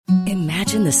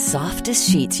Imagine the softest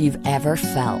sheets you've ever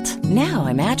felt. Now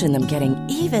imagine them getting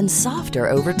even softer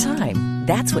over time.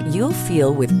 That's what you'll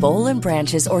feel with Boll &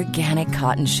 Branch's organic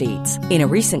cotton sheets. In a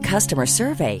recent customer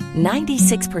survey,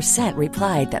 96%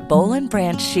 replied that Boll &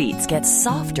 Branch sheets get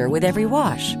softer with every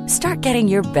wash. Start getting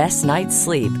your best night's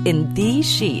sleep in these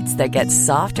sheets that get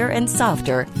softer and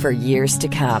softer for years to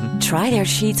come. Try their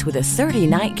sheets with a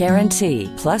 30-night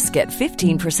guarantee. Plus, get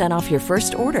 15% off your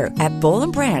first order at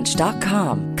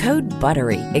bollandbranch.com. Code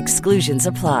BUTTERY. Exclusions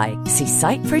apply. See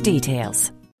site for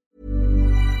details.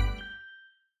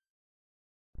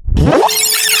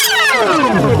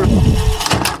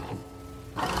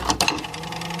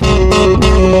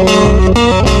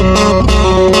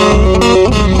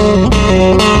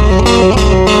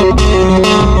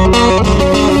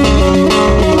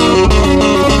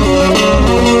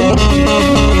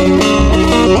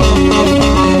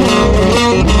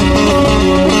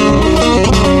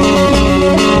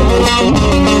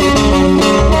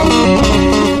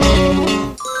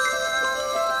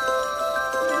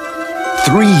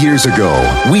 Years ago,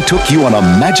 we took you on a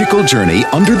magical journey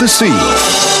under the sea.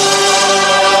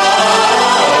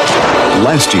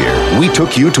 Last year, we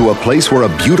took you to a place where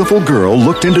a beautiful girl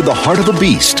looked into the heart of a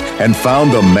beast and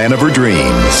found the man of her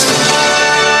dreams.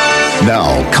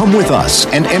 Now, come with us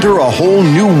and enter a whole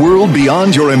new world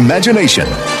beyond your imagination,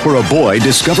 where a boy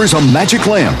discovers a magic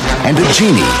lamp and a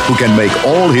genie who can make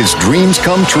all his dreams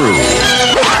come true.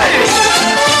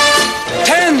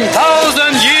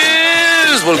 10,000 years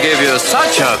will give you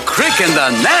such a crick in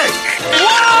the neck.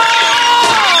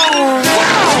 Wow!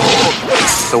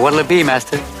 So what'll it be,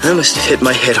 Master? I must have hit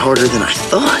my head harder than I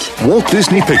thought. Walt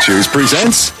Disney Pictures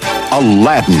presents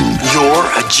Aladdin. You're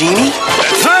a genie?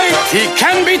 That's right! He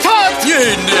can be taught! You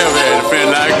ain't never had a friend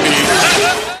like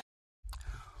me.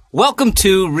 Welcome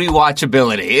to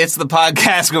Rewatchability. It's the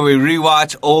podcast where we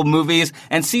rewatch old movies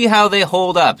and see how they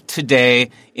hold up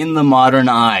today in the modern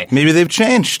eye. Maybe they've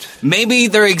changed. Maybe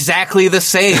they're exactly the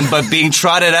same, but being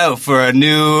trotted out for a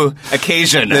new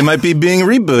occasion. They might be being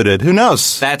rebooted. Who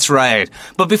knows? That's right.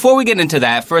 But before we get into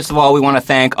that, first of all, we want to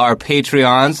thank our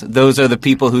Patreons. Those are the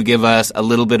people who give us a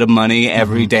little bit of money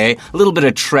every day, a little bit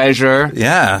of treasure.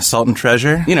 Yeah, salt and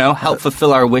treasure. You know, help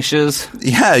fulfill our wishes.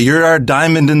 Yeah, you're our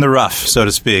diamond in the rough, so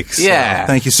to speak. So yeah.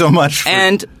 Thank you so much.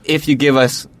 And if you give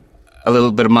us a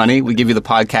little bit of money, we give you the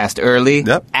podcast early,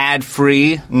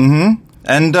 ad-free. Mm-hmm.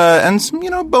 And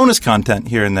some, bonus content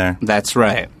here and there. That's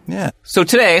right. Yeah. So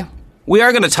today, we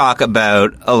are going to talk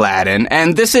about Aladdin,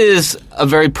 and this is a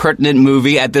very pertinent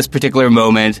movie at this particular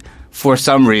moment for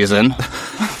some reason.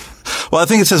 Well, I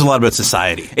think it says a lot about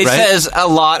society. It right? says a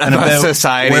lot about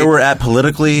society. Where we're at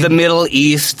politically. The Middle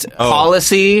East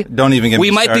policy. Don't even get me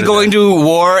We might be going to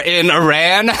war in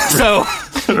Iran. So,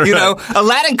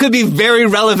 Aladdin could be very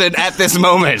relevant at this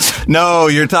moment. No,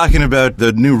 you're talking about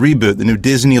the new reboot, the new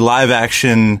Disney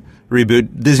live-action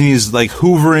reboot. Disney's like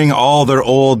hoovering all their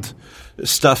old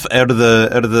stuff out of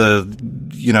the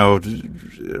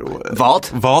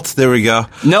Vault, there we go.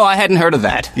 No, I hadn't heard of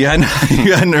that. Yeah,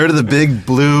 you hadn't heard of the big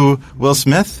blue Will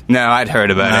Smith? No, I'd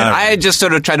heard about it. I just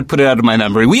sort of tried to put it out of my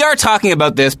memory. We are talking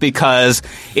about this because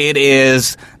it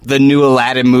is the new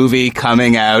Aladdin movie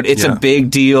coming out. It's a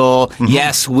big deal. Mm-hmm.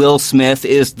 Yes, Will Smith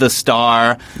is the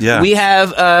star. Yeah. We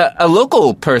have a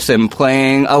local person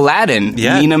playing Aladdin,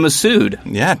 Nina Masood.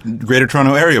 Yeah, Greater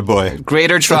Toronto area boy.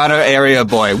 Greater Toronto area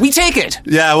boy. We take it.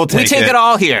 Yeah, we'll take it. We take it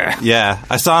all here. Yeah.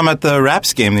 I saw him at the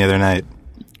Raps game the other night.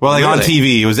 Well, on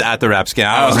TV. He was at the Raps game.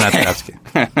 I wasn't at the Raps game.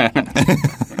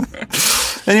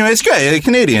 Anyway, it's great. A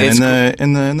Canadian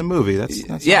in the movie. That's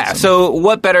awesome. So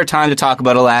what better time to talk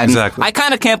about Aladdin? Exactly. I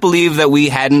kind of can't believe that we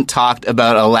hadn't talked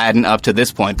about Aladdin up to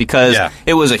this point because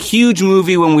it was a huge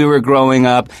movie when we were growing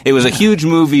up. It was a huge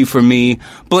movie for me.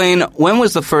 Blaine, when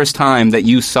was the first time that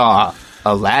you saw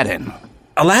Aladdin?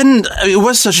 Aladdin, it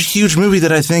was such a huge movie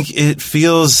that I think it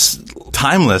feels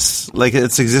timeless, like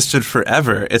it's existed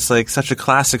forever. It's like such a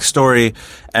classic story,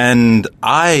 and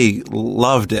I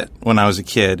loved it when I was a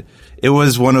kid. It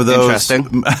was one of those...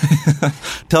 Interesting.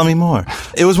 Tell me more.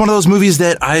 It was one of those movies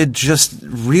that I just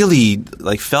really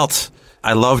felt.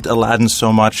 I loved Aladdin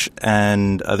so much,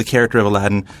 and the character of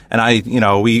Aladdin,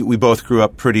 and we both grew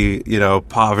up pretty,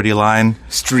 poverty line.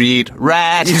 Street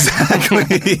rat.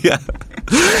 Exactly, yeah.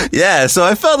 Yeah, so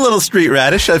I felt a little street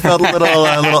radish. I felt a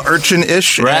little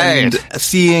urchin-ish. Right. And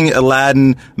seeing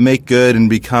Aladdin make good and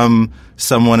become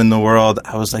someone in the world,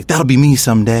 I was like, that'll be me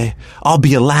someday. I'll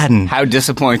be Aladdin. How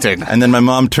disappointing. And then my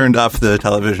mom turned off the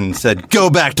television and said,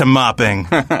 go back to mopping.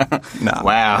 No.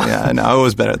 Wow. Yeah, no, it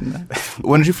was better than that.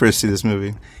 When did you first see this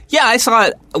movie? Yeah, I saw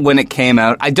it when it came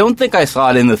out. I don't think I saw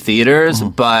it in the theaters,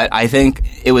 but I think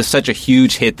it was such a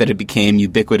huge hit that it became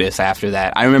ubiquitous after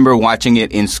that. I remember watching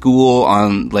it in school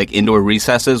on, like, indoor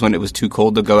recesses when it was too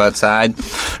cold to go outside.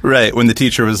 Right, when the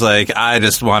teacher was like, I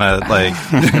just want to,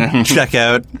 like, check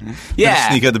out. Yeah.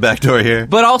 Sneak out the back door here.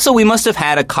 But also, we must have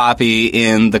had a copy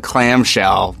in the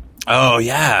clamshell. Oh,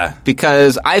 yeah.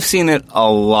 Because I've seen it a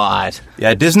lot.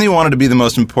 Yeah, Disney wanted to be the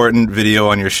most important video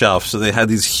on your shelf, so they had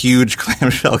these huge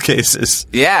clamshell cases.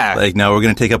 Yeah. Like, no, we're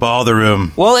going to take up all the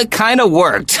room. Well, it kind of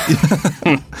worked.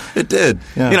 It did.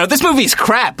 Yeah. You know, this movie's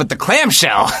crap, but the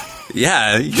clamshell...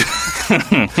 Yeah, you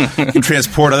can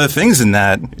transport other things in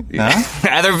that.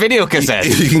 Other video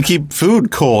cassettes. You can keep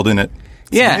food cold in it.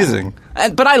 It's amazing.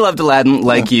 But I loved Aladdin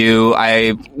like you.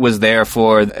 I was there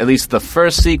for at least the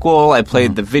first sequel. I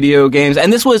played the video games.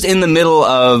 And this was in the middle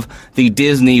of the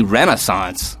Disney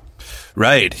Renaissance.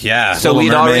 Right, yeah. So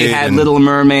we'd already had Little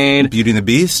Mermaid. Beauty and the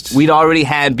Beast. We'd already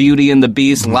had Beauty and the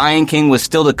Beast. Lion King was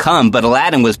still to come, but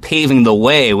Aladdin was paving the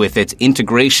way with its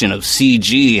integration of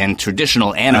CG and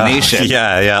traditional animation.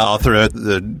 Yeah, all throughout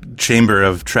the Chamber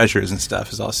of Treasures and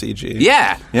stuff is all CG.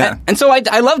 Yeah. And so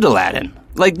I loved Aladdin.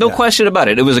 Like, no Yeah. question about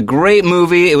it. It was a great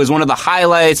movie. It was one of the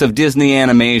highlights of Disney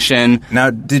animation. Now,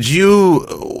 did you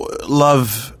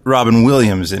love Robin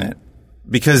Williams in it?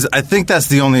 Because I think that's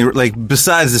the only, like,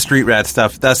 besides the Street Rat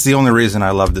stuff, that's the only reason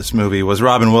I loved this movie, was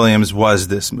Robin Williams was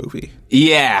this movie.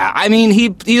 Yeah, I mean,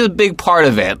 he's a big part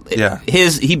of it. Yeah.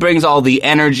 He brings all the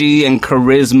energy and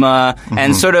charisma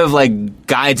and sort of, like,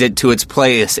 guides it to its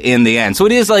place in the end. So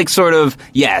it is, like, sort of,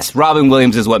 yes, Robin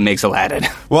Williams is what makes Aladdin.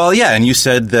 Well, yeah, and you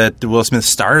said that Will Smith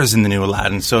stars in the new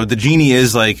Aladdin, so the genie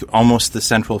is, like, almost the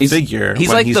central figure. He's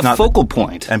when like the not focal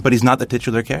point. But he's not the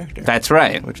titular character. That's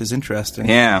right. Which is interesting.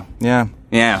 Yeah. Yeah.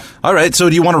 Yeah. All right, so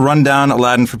do you want to run down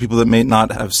Aladdin for people that may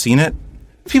not have seen it?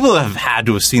 People have had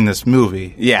to have seen this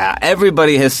movie. Yeah,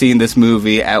 everybody has seen this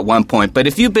movie at one point. But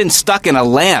if you've been stuck in a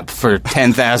lamp for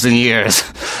 10,000 years...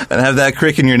 and have that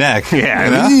crick in your neck.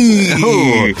 Yeah.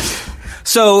 You know?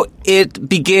 So it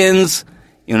begins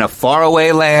in a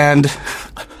faraway land,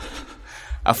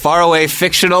 a faraway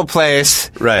fictional place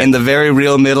in the very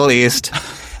real Middle East.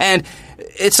 And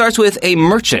it starts with a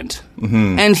merchant.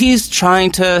 And he's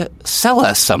trying to sell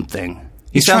us something.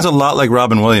 He sounds a lot like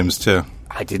Robin Williams, too.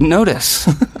 I didn't notice.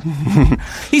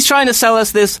 He's trying to sell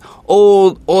us this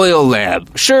old oil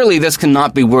lamp. Surely this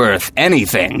cannot be worth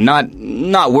anything.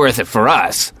 Not worth it for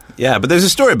us. Yeah, but there's a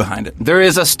story behind it. There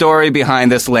is a story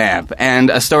behind this lamp,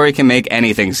 and a story can make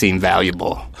anything seem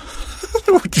valuable.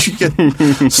 Did you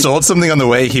get sold something on the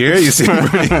way here? You seem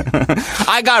pretty...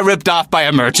 I got ripped off by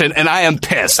a merchant, and I am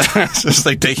pissed. It's just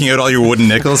like taking out all your wooden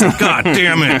nickels. God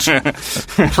damn it.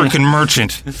 Freaking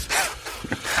merchant.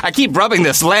 I keep rubbing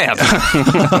this lamp.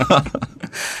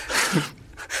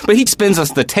 But he spins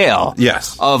us the tale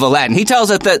of Aladdin. He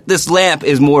tells us that this lamp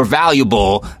is more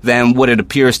valuable than what it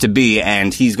appears to be,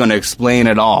 and he's going to explain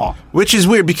it all. Which is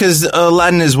weird, because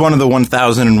Aladdin is one of the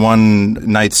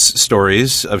 1001 Nights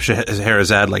stories of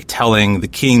Scheherazade, like telling the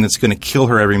king that's going to kill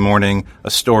her every morning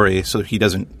a story so he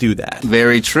doesn't do that.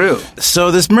 Very true. So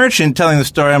this merchant telling the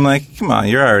story, I'm like, come on,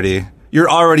 you're already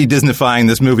Disneyfying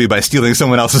this movie by stealing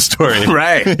someone else's story.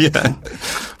 Right. Yeah.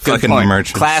 Fucking point.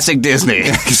 merchant. Classic Disney.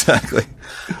 Exactly.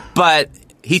 But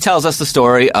he tells us the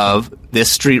story of this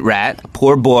street rat, a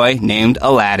poor boy named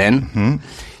Aladdin.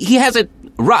 He has it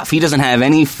rough. He doesn't have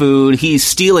any food. He's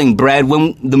stealing bread.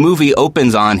 When the movie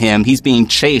opens on him, he's being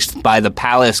chased by the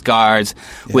palace guards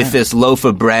with this loaf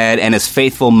of bread and his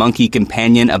faithful monkey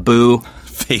companion, Abu.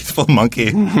 Faithful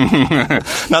monkey.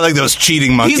 Not like those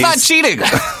cheating monkeys. He's not cheating.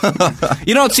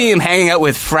 You don't see him hanging out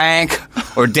with Frank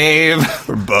or Dave.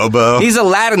 Or Bobo. He's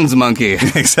Aladdin's monkey.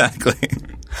 Exactly.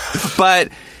 But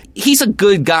he's a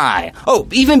good guy. Oh,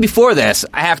 even before this,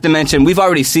 I have to mention, we've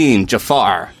already seen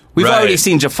Jafar. We've already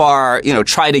seen Jafar,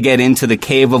 try to get into the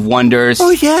Cave of Wonders. Oh,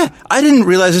 yeah. I didn't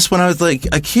realize this when I was, like,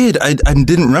 a kid. I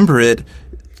didn't remember it.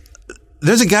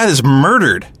 There's a guy that's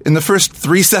murdered in the first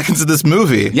 3 seconds of this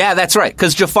movie. Yeah, that's right.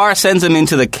 Because Jafar sends him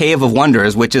into the Cave of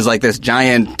Wonders, which is like this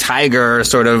giant tiger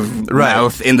sort of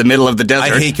mouth in the middle of the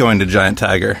desert. I hate going to Giant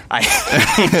Tiger.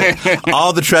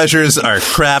 All the treasures are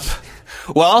crap.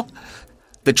 Well,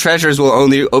 the treasures will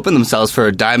only open themselves for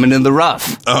a diamond in the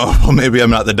rough. Oh, well, maybe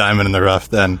I'm not the diamond in the rough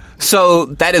then. So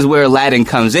that is where Aladdin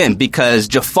comes in, because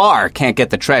Jafar can't get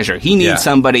the treasure. He needs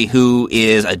somebody who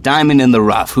is a diamond in the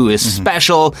rough, who is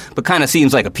special, but kind of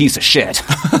seems like a piece of shit.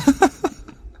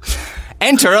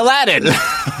 Enter Aladdin.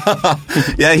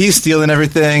 Yeah, he's stealing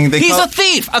everything. He's a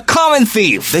thief, a common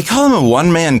thief. They call him a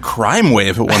one-man crime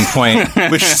wave at one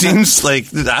point, which seems like,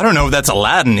 I don't know if that's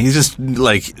Aladdin. He's just,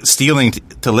 like, stealing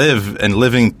to live and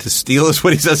living to steal is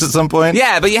what he says at some point.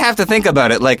 Yeah, but you have to think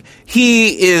about it. Like,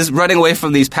 he is running away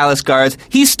from these palace guards.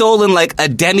 He's stolen, like, a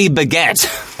demi-baguette.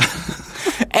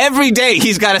 Every day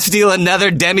he's got to steal another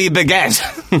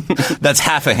demi-baguette. That's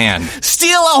half a hand.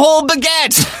 Steal a whole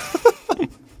baguette!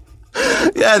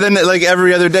 Yeah, then, like,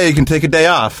 every other day you can take a day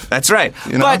off. That's right.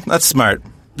 You know, but that's smart.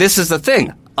 this is the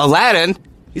thing. Aladdin,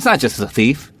 he's not just a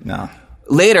thief. No.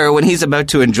 Later, when he's about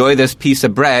to enjoy this piece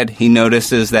of bread, he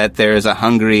notices that there's a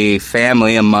hungry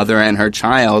family, a mother and her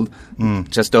child,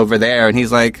 just over there, and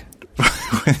he's like...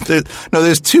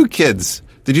 there's two kids.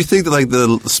 Did you think that, like,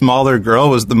 the smaller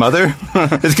girl was the mother?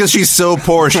 It's because she's so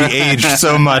poor, she aged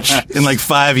so much in, like,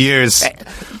 5 years.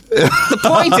 The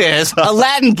point is,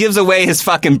 Aladdin gives away his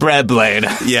fucking bread blade.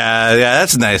 Yeah,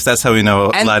 that's nice. That's how we know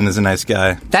Aladdin is a nice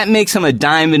guy. That makes him a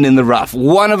diamond in the rough,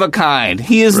 one of a kind.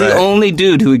 He is the only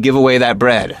dude who would give away that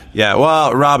bread. Yeah,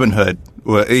 well, Robin Hood,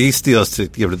 he steals to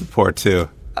give to the poor, too.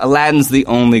 Aladdin's the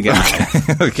only guy.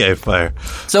 Okay, fire.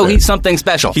 So he's something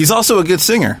special. He's also a good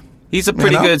singer. He's a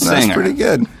pretty good singer. That's pretty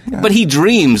good. Yeah. But he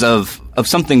dreams of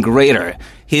something greater.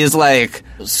 His, like,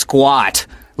 squat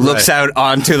looks out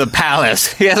onto the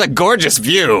palace. He has a gorgeous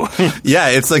view. Yeah,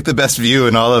 it's like the best view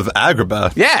in all of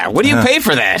Agrabah. Yeah, what do you pay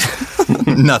for that?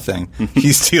 Nothing.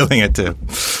 He's stealing it, too.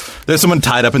 There's someone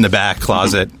tied up in the back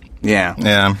closet.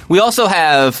 Yeah. We also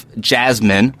have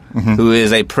Jasmine, who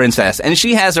is a princess, and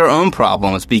she has her own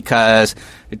problems because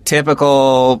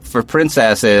typical for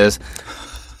princesses,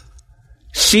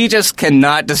 she just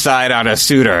cannot decide on a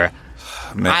suitor.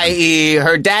 I.e.,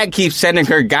 her dad keeps sending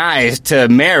her guys to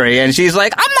marry, and she's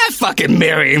like, I'm not fucking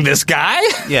marrying this guy.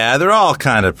 Yeah, they're all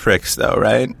kind of pricks, though,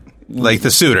 right? Like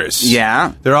the suitors.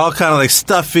 Yeah. They're all kind of like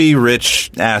stuffy,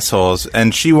 rich assholes,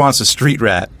 and she wants a street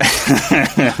rat.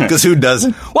 Because who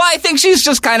doesn't? Well, I think she's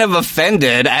just kind of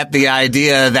offended at the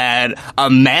idea that a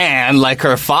man like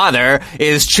her father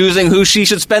is choosing who she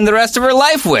should spend the rest of her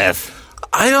life with.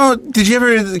 Did you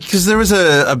ever, because there was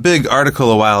a big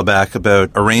article a while back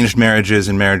about arranged marriages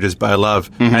and marriages by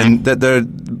love, and that they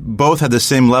both had the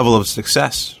same level of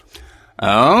success.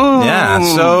 Oh.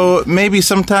 Yeah, so maybe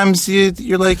sometimes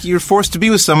you're forced to be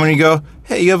with someone and you go,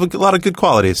 hey, you have a lot of good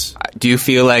qualities. Do you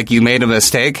feel like you made a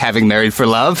mistake having married for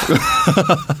love?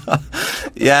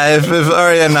 Yeah, if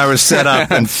Arya and I were set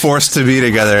up and forced to be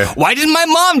together. Why didn't my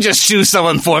mom just choose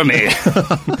someone for me?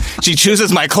 She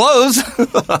chooses my clothes.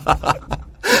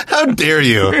 How dare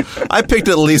you? I picked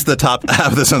at least the top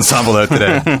half of this ensemble out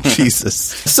today. Jesus.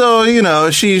 So,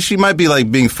 she might be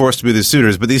like being forced to be the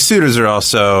suitors, but these suitors are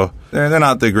also, they're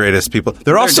not the greatest people.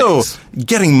 They're also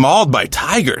getting mauled by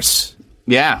tigers.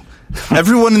 Yeah.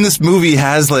 Everyone in this movie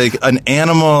has like an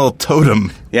animal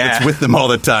totem that's with them all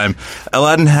the time.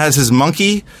 Aladdin has his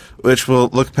monkey, which will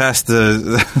look past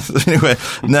the... Anyway,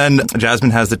 and then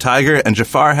Jasmine has the tiger, and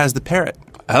Jafar has the parrot.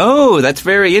 Oh, that's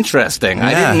very interesting. Yeah.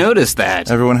 I didn't notice that.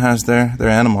 Everyone has their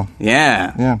animal.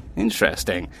 Yeah.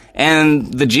 Interesting.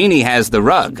 And the genie has the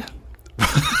rug.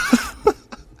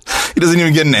 He doesn't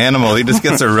even get an animal. He just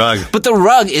gets a rug. But the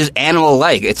rug is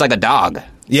animal-like. It's like a dog.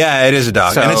 Yeah, it is a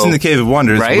dog. And it's in the Cave of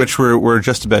Wonders, which we're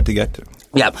just about to get to.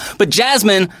 Yeah, but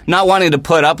Jasmine, not wanting to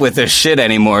put up with this shit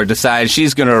anymore, decides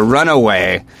she's going to run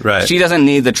away. Right. She doesn't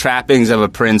need the trappings of a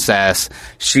princess.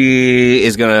 She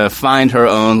is going to find her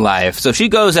own life. So she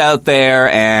goes out there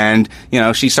and,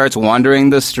 she starts wandering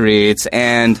the streets,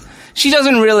 and she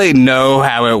doesn't really know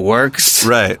how it works.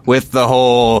 Right. With the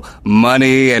whole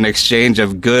money and exchange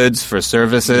of goods for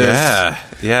services.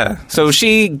 Yeah. So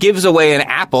she gives away an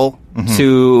apple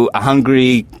to a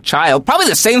hungry child. Probably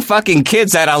the same fucking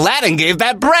kids that Aladdin gave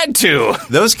that bread to.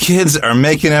 Those kids are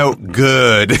making out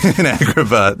good in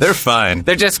Agrabah. They're fine.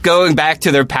 They're just going back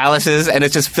to their palaces, and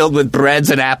it's just filled with breads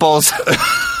and apples.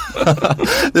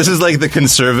 This is like the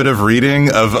conservative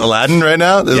reading of Aladdin right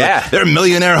now. Yeah. There are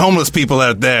millionaire homeless people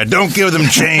out there. Don't give them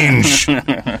change.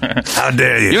 How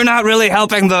dare you? You're not really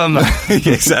helping them.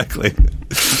 Exactly.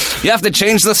 You have to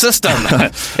change the system.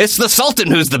 It's the Sultan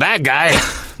who's the bad guy.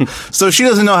 So she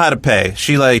doesn't know how to pay.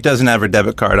 She doesn't have her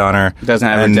debit card on her. Doesn't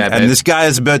have her debit. And this guy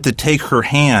is about to take her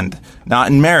hand, not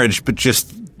in marriage, but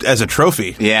just as a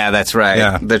trophy. Yeah, that's right.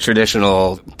 Yeah. The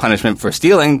traditional punishment for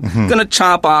stealing, gonna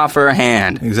chop off her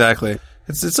hand. Exactly.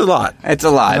 It's a lot. It's a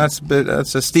lot.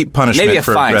 That's a steep punishment. Maybe a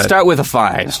for fine. bread. Start with a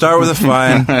fine. Start with a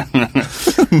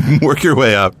fine. Work your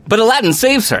way up. But Aladdin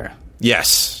saves her.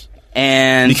 Yes.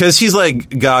 And because he's like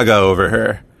gaga over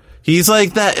her. He's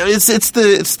like that. It's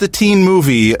the teen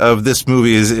movie of this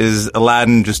movie is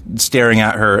Aladdin just staring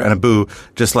at her and Abu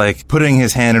just like putting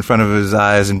his hand in front of his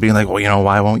eyes and being like, well,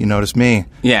 why won't you notice me?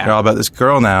 Yeah. You're all about this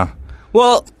girl now.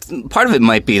 Well, part of it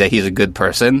might be that he's a good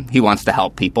person. He wants to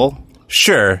help people.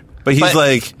 Sure. But he's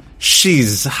like,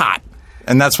 she's hot.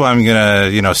 And that's why I'm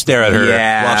going to, stare at her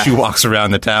while she walks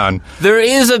around the town. There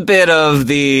is a bit of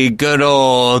the good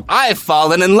old, I've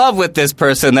fallen in love with this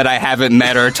person that I haven't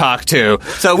met or talked to,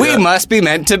 so we must be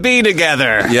meant to be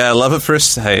together. Yeah, love at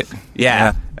first sight.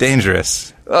 Yeah.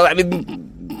 Dangerous. Well, I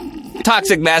mean,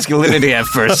 toxic masculinity at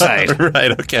first sight.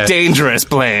 Right, okay. Dangerous,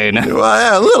 Blaine. Well,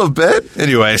 yeah, a little bit.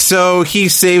 Anyway, so he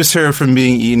saves her from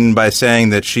being eaten by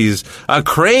saying that she's a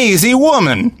crazy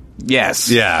woman. Yes.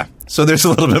 Yeah. So there's a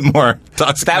little bit more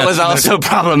toxic. That was also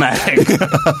problematic.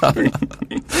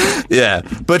 Yeah.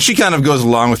 But she kind of goes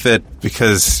along with it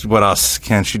because what else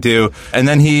can she do? And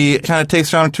then he kind of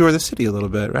takes her on a tour of the city a little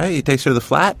bit, right? He takes her to the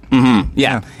flat. Mm-hmm.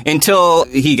 Yeah. Until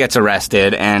he gets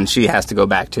arrested and she has to go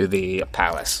back to the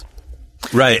palace.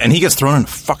 Right. And he gets thrown in a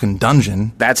fucking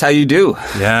dungeon. That's how you do.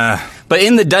 Yeah. But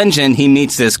in the dungeon, he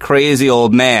meets this crazy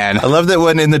old man. I love that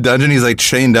when in the dungeon he's like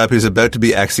chained up, he's about to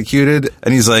be executed,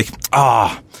 and he's like,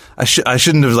 I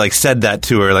shouldn't have like said that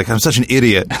to her. Like, I'm such an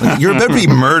idiot. Like, you're about to be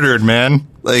murdered, man.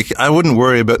 Like, I wouldn't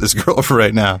worry about this girl for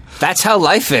right now. That's how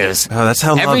life is. Oh, that's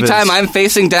how Every love time is. I'm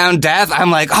facing down death,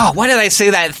 I'm like, why did I say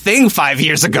that thing 5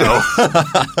 years ago?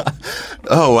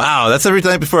 Oh, wow. That's every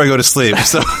night before I go to sleep.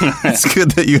 So it's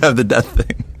good that you have the death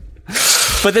thing.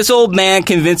 But this old man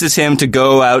convinces him to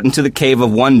go out into the Cave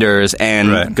of Wonders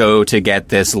and go to get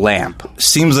this lamp.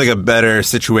 Seems like a better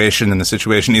situation than the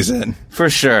situation he's in. For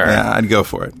sure. Yeah, I'd go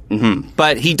for it. Mm-hmm.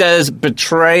 But he does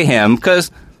betray him because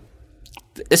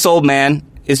this old man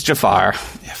is Jafar.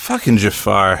 Yeah, fucking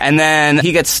Jafar. And then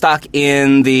he gets stuck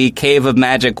in the Cave of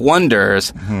Magic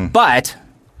Wonders, but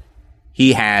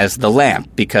he has the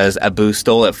lamp because Abu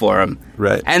stole it for him.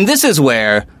 Right. And this is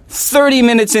where 30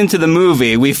 minutes into the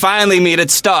movie, we finally meet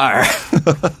its star,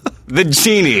 the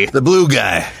genie. The blue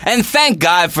guy. And thank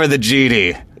God for the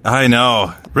genie. I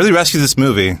know. Really rescued this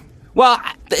movie. Well,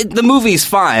 the movie's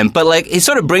fine, but like it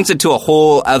sort of brings it to a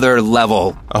whole other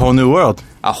level. A whole new world.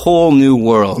 A whole new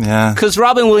world. Yeah. Because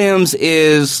Robin Williams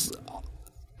is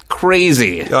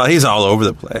crazy. Oh, he's all over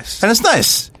the place. And it's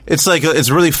nice. It's like, it's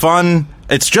really fun.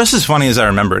 It's just as funny as I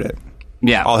remembered it.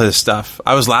 Yeah. All his stuff.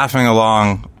 I was laughing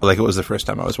along like it was the first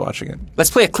time I was watching it. Let's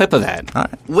play a clip of that. All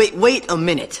right. Wait a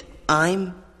minute.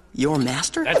 I'm your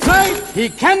master? That's right. He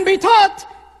can be taught.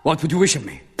 What would you wish of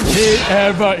me? Be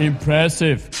ever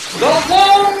impressive. The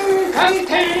song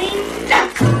contains,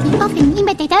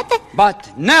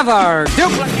 but never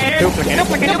duplicated.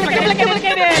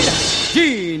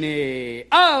 Genie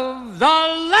of the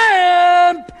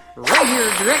Lamp. Right here,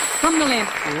 direct from the lamp.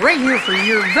 Right here for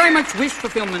your very much wish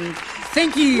fulfillment.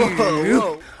 Thank you.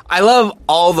 Whoa. I love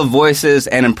all the voices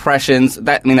and impressions.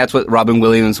 That's what Robin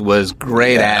Williams was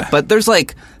great at. But there's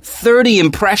like 30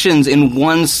 impressions in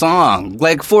one song.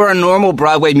 Like for a normal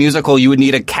Broadway musical, you would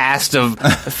need a cast of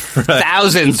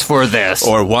thousands for this.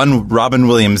 Or one Robin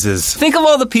Williams is... Think of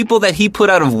all the people that he put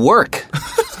out of work.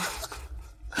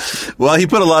 Well, he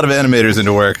put a lot of animators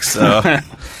into work, so...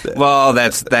 Well,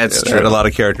 that's true. A lot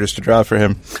of characters to draw for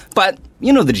him. But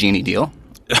you know the genie deal.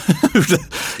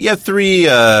 You have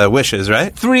 3 wishes,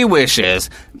 right? 3 wishes.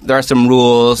 There are some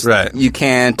rules. Right. You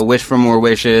can't wish for more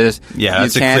wishes. Yeah,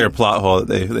 that's a clear plot hole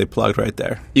that they plugged right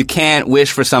there. You can't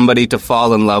wish for somebody to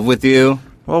fall in love with you.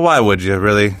 Well, why would you,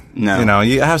 really? No.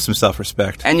 You have some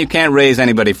self-respect. And you can't raise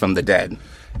anybody from the dead.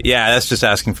 Yeah, that's just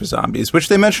asking for zombies, which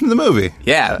they mentioned in the movie.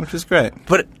 Yeah. Which is great.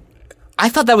 But I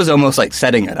thought that was almost like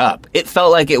setting it up. It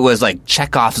felt like it was like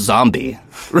Chekhov's zombie.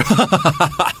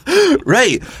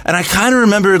 Right. And I kind of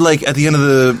remembered, like, at the end of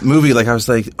the movie, like, I was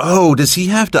like, oh, does he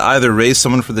have to either raise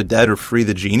someone from the dead or free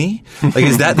the genie? Like,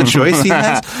 is that the choice he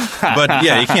has? But,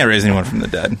 yeah, you can't raise anyone from the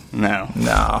dead.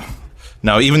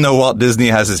 No, even though Walt Disney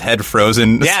has his head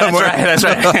frozen somewhere. That's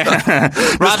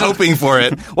right. Was hoping for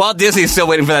it. Walt Disney's still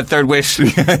waiting for that third wish.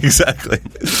 Yeah, exactly.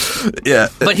 Yeah.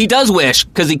 But he does wish,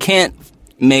 because he can't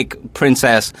make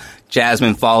Princess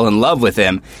Jasmine fall in love with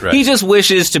him. Right. He just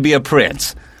wishes to be a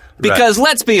prince. Because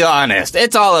let's be honest,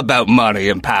 it's all about money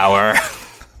and power.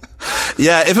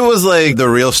 Yeah, if it was like the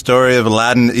real story of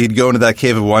Aladdin, he'd go into that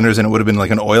Cave of Wonders and it would have been like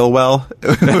an oil well.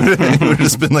 It would have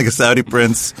just been like a Saudi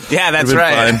prince. Yeah, that's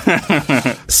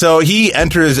right. So he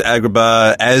enters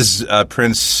Agrabah as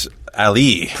Prince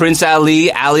Ali. Prince Ali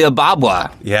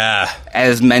Ababwa. Yeah.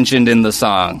 As mentioned in the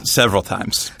song. Several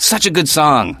times. Such a good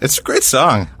song. It's a great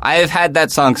song. I have had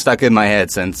that song stuck in my head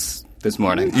since this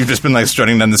morning. You've just been like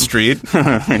strutting down the street.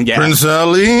 Yeah. Prince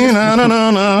Ali, na na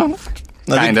na na.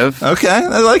 Kind of. Okay,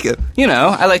 I like it. You know,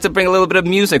 I like to bring a little bit of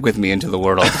music with me into the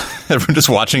world. Everyone just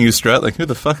watching you strut, like, who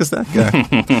the fuck is that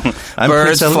guy?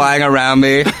 Birds flying around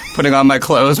me, putting on my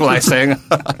clothes while I sing.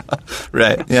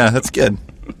 Right, yeah, that's good.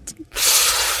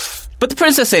 But the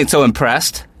princess ain't so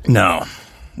impressed. No,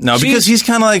 because he's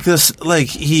kind of like this, like,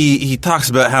 he talks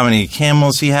about how many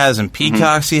camels he has and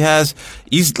peacocks he has.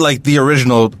 He's like the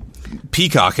original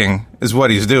peacocking is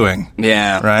what he's doing.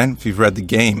 Yeah. Right? If you've read the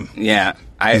game. Yeah.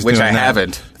 Which I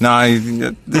haven't. No,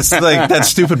 it's like that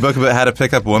stupid book about how to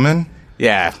pick up women.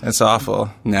 Yeah. It's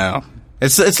awful. No.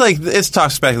 It's like, it's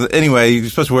talks back. Anyway, you're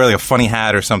supposed to wear like a funny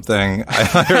hat or something. I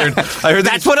heard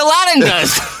that's what Aladdin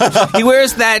does. He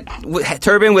wears that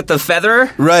turban with the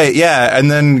feather. Right, yeah. And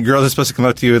then girls are supposed to come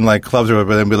up to you in like clubs or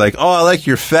whatever and be like, oh, I like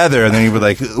your feather. And then you'd be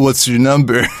like, what's your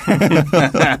number?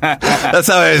 That's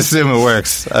how I assume it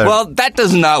works. Well, that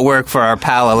does not work for our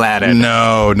pal Aladdin.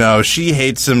 No. She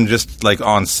hates him just like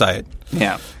on sight.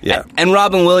 Yeah. Yeah. And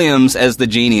Robin Williams as the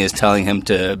genie is telling him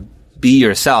to be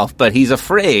yourself, but he's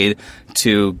afraid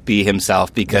to be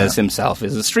himself because himself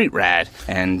is a street rat.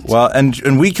 And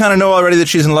we kind of know already that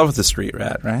she's in love with the street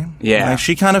rat, right? Yeah. Like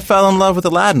she kind of fell in love with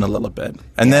Aladdin a little bit.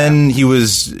 And then she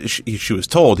was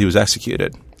told he was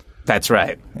executed. That's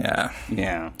right. Yeah.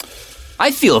 Yeah. I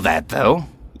feel that, though.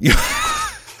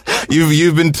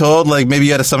 You've been told, like, maybe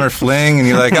you had a summer fling, and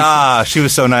you're like, she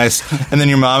was so nice. And then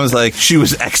your mom was like, she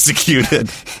was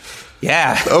executed.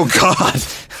 Yeah. Oh, God.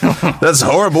 That's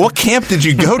horrible. What camp did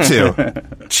you go to?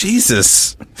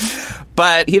 Jesus.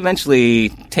 But he eventually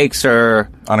takes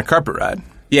her on a carpet ride.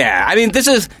 Yeah. I mean,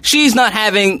 she's not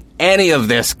having any of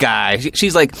this guy.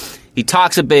 She's like, he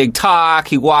talks a big talk,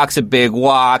 he walks a big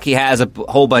walk, he has a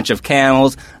whole bunch of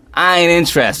camels. I ain't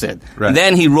interested. Right.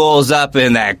 Then he rolls up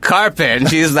in that carpet, and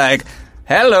she's like,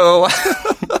 hello.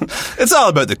 It's all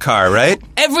about the car, right?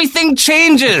 Everything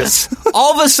changes.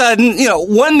 All of a sudden,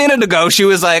 1 minute ago, she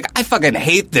was like, I fucking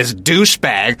hate this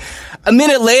douchebag. A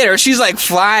minute later, she's like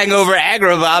flying over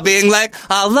Agrabah being like,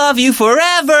 I'll love you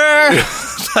forever.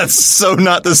 That's so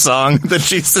not the song that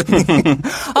she's singing.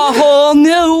 A whole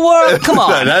new world. Come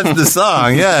on. That's the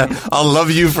song, yeah. I'll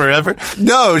love you forever.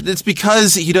 No, it's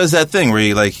because he does that thing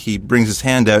where he brings his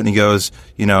hand out and he goes,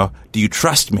 do you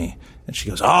trust me? And she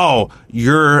goes, oh,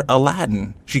 you're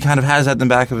Aladdin. She kind of has that in the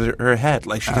back of her head.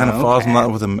 Like, she kind of falls in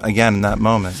love with him again in that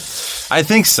moment. I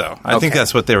think so. I think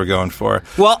that's what they were going for.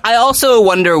 Well, I also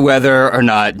wonder whether or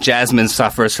not Jasmine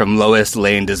suffers from Lois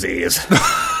Lane disease.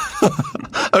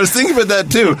 I was thinking about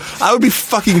that, too. I would be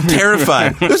fucking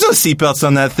terrified. There's no seatbelts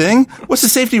on that thing. What's the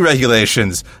safety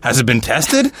regulations? Has it been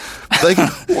tested? Like,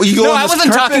 you go No, I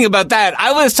wasn't talking about that.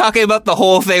 I was talking about the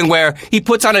whole thing where he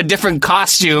puts on a different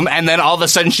costume and then all of a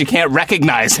sudden she can't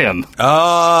recognize him.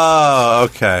 Oh,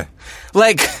 okay.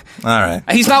 Like, all right.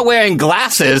 He's not wearing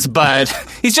glasses, but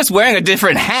he's just wearing a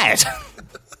different hat.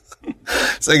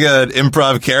 It's like an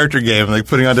improv character game, like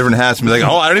putting on different hats and be like,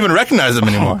 oh, I don't even recognize him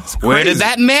anymore. Where did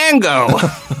that man go?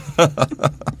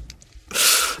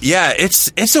 Yeah,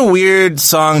 it's a weird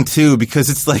song, too,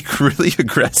 because it's, like, really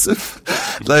aggressive.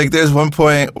 Like, there's one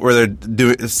point where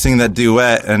they're singing that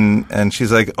duet, and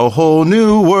she's like, a whole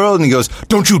new world, and he goes,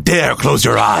 don't you dare close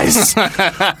your eyes.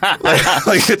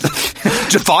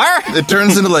 Jafar? It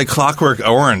turns into, like, Clockwork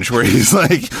Orange, where he's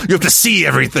like, you have to see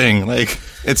everything. Like,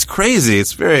 it's crazy.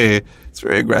 It's very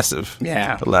aggressive.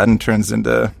 Yeah. Aladdin turns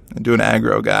into an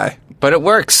aggro guy. But it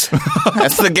works.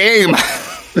 That's the game.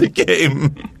 The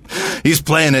game. He's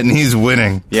playing it and he's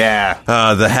winning. Yeah.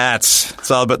 The hats.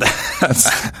 It's all about the hats.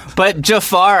 But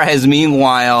Jafar has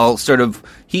meanwhile sort of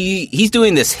he's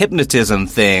doing this hypnotism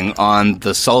thing on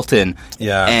the Sultan.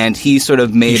 Yeah. And he sort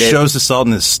of made he shows the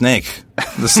Sultan his snake.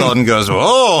 The Sultan goes,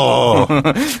 "Oh,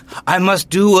 I must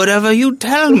do whatever you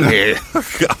tell me."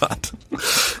 God.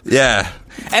 Yeah.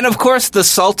 And of course, the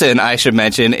Sultan, I should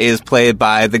mention, is played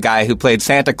by the guy who played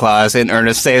Santa Claus in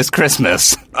Ernest Saves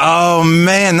Christmas. Oh,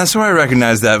 man, that's where I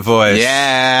recognize that voice.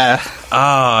 Yeah.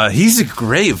 He's a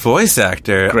great voice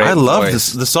actor. Great I love voice.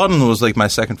 this. The Sultan was like my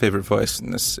second favorite voice in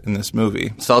this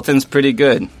movie. Sultan's pretty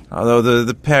good. Although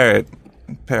the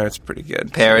Parrot's pretty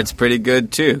good. Parrot's pretty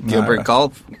good, too. Gilbert. I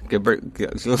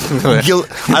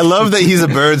love that he's a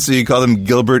bird, so you call him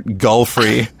Gilbert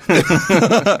Gulfrey. You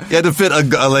had to fit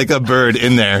a bird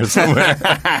in there somewhere.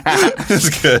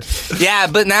 It's good. Yeah,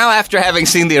 but now after having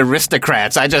seen The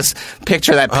Aristocrats, I just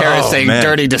picture that parrot saying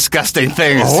dirty, disgusting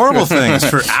things. Horrible things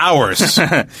for hours. And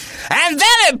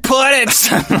then it put it...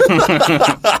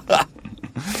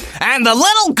 And the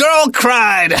little girl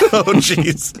cried. Oh,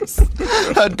 Jesus.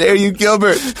 How dare you,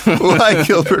 Gilbert? Why,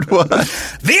 Gilbert? Why?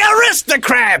 The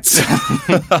aristocrats!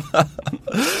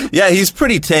 Yeah, he's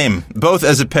pretty tame, both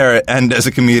as a parrot and as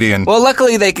a comedian. Well,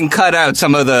 luckily they can cut out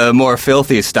some of the more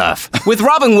filthy stuff. With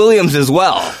Robin Williams as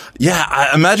well. Yeah,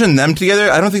 I imagine them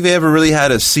together. I don't think they ever really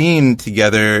had a scene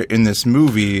together in this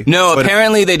movie. No,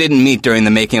 apparently they didn't meet during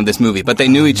the making of this movie, but they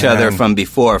knew each other from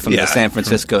before, from the San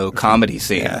Francisco comedy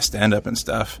scene. Yeah, stand-up and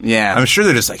stuff. Yeah. I'm sure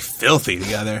they're just, like, filthy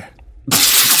together.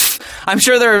 I'm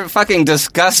sure they're fucking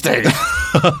disgusting.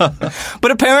 But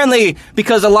apparently,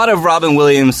 because a lot of Robin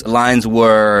Williams' lines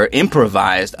were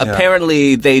improvised,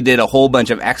 apparently they did a whole bunch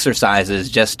of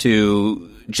exercises just to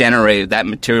generate that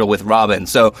material with Robin.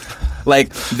 So, like,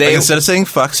 instead of saying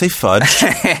fuck, say fudge.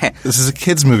 This is a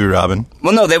kid's movie, Robin.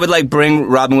 Well, no, they would, like, bring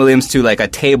Robin Williams to, like, a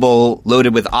table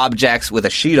loaded with objects with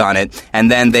a sheet on it, and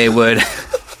then they would...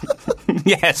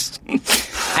 Yes.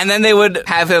 And then they would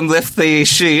have him lift the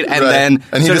sheet and then...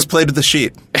 And he just played with the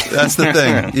sheet. That's the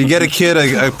thing. You get a kid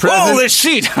a present... Oh, this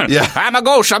sheet! Yeah. I'm a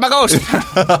ghost!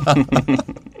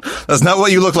 That's not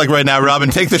what you look like right now, Robin.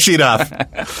 Take the sheet off.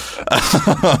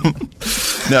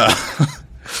 No.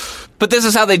 But this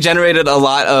is how they generated a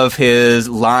lot of his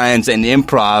lines and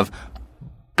improv,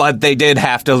 but they did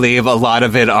have to leave a lot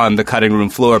of it on the cutting room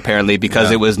floor, apparently,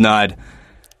 because it was not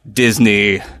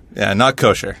Disney... Yeah, not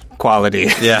kosher. Quality.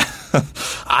 Yeah.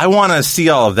 I want to see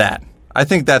all of that. I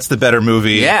think that's the better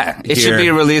movie. Yeah, it should be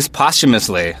released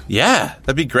posthumously. Yeah,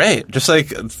 that'd be great. Just like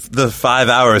the 5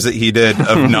 hours that he did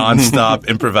of nonstop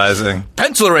improvising.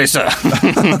 Pencil eraser! Help,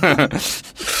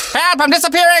 I'm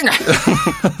disappearing!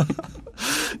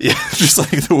 Yeah, just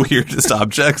like the weirdest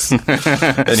objects.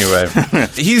 Anyway,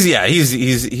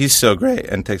 he's so great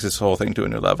and takes this whole thing to a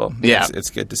new level. Yeah. It's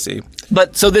good to see.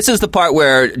 But so this is the part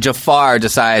where Jafar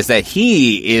decides that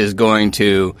he is going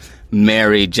to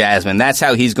marry Jasmine. That's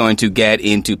how he's going to get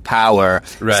into power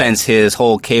since his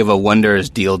whole Cave of Wonders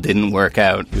deal didn't work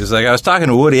out. He was like, I was talking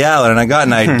to Woody Allen and I got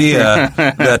an idea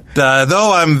that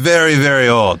though I'm very, very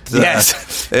old,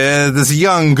 this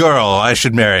young girl, I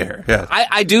should marry her. Yeah.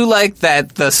 I do like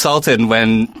that the Sultan,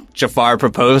 when Jafar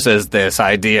proposes this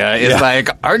idea, is like,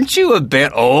 aren't you a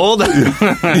bit old?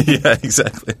 Yeah,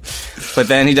 exactly. But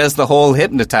then he does the whole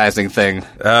hypnotizing thing.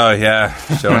 Oh, yeah.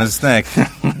 Showing his neck.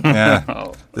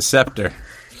 Yeah. The scepter.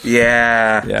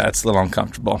 Yeah. Yeah, it's a little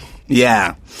uncomfortable.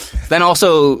 Yeah. Then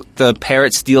also the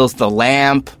parrot steals the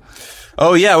lamp.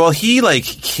 Oh, yeah. Well, he, like,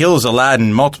 kills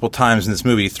Aladdin multiple times in this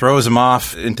movie. He throws him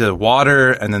off into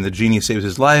water, and then the genie saves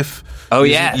his life. Oh,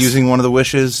 yes. Using one of the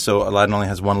wishes, so Aladdin only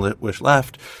has one wish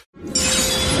left.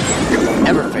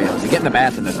 Never fails. You get in the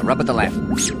bath and there's a rub at the lamp.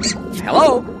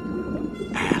 Hello?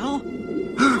 Al?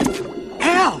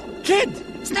 Al!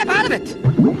 Kid! Snap out of it!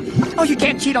 Oh, you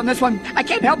can't cheat on this one. I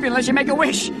can't help you unless you make a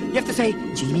wish. You have to say,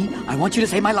 Genie, I want you to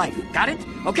save my life. Got it?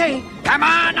 Okay. Come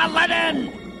on,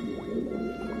 Aladdin!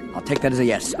 I'll take that as a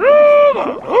yes.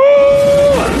 Absprung!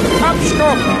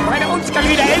 Meine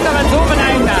unskalierte Eltern suchen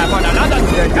einen von anderen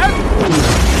Töten.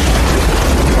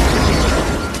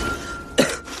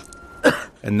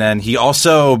 And then he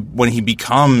also, when he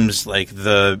becomes like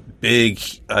the big,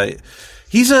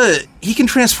 he can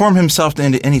transform himself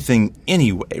into anything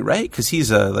anyway, right? Because he's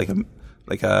a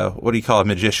what do you call a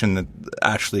magician that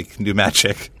actually can do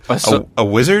magic? A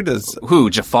wizard? Who,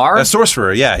 Jafar? A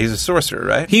sorcerer, yeah. He's a sorcerer,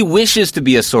 right? He wishes to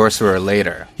be a sorcerer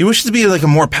later. He wishes to be like a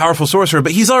more powerful sorcerer,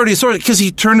 but he's already a sorcerer because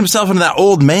he turned himself into that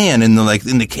old man in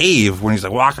the cave when he's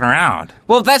like walking around.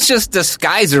 Well, that's just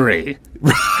disguisery.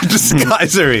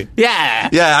 Disguisery. Yeah.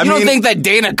 Yeah, you don't think that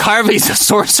Dana Carvey's a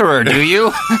sorcerer, do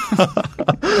you?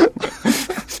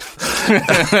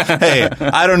 Hey,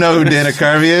 I don't know who Dana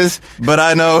Carvey is, but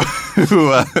I know who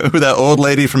that old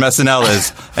lady from SNL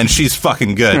is, and she's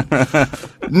fucking good.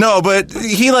 No, but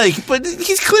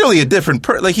he's clearly a different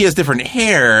he has different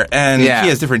hair and he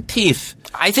has different teeth.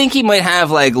 I think he might have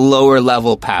like lower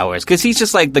level powers because he's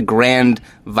just like the Grand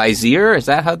Vizier. Is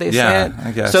that how they say it?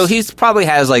 I guess. So he probably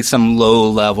has like some low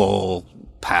level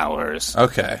powers.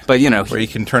 Okay, but where he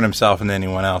can turn himself into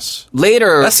anyone else.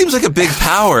 Later, that seems like a big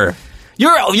power.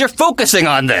 You're focusing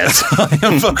on this. I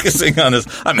am focusing on this.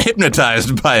 I'm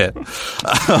hypnotized by it.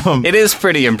 It is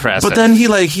pretty impressive. But then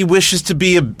he wishes to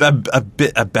be a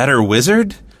better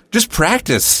wizard. Just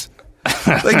practice.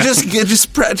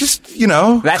 Just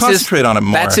concentrate on it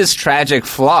more. That's his tragic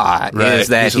flaw. Right. Is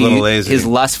that he's a little lazy. His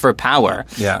lust for power.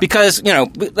 Yeah. Because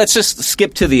let's just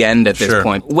skip to the end at this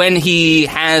point. When he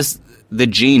has the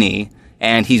genie.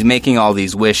 And he's making all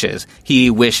these wishes. He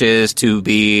wishes to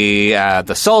be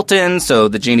the Sultan, so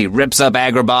the genie rips up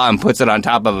Agrabah and puts it on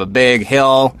top of a big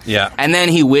hill. Yeah. And then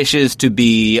he wishes to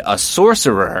be a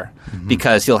sorcerer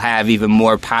because he'll have even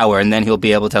more power, and then he'll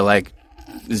be able to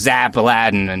zap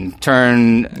Aladdin and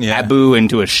turn Abu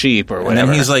into a sheep or whatever. And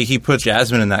then he's like, he put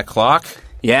Jasmine in that clock.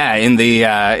 Yeah, in the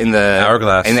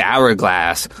hourglass. In the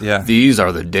hourglass. Yeah. These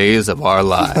are the days of our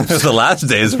lives. The last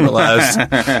days of her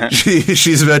lives.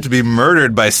 She's about to be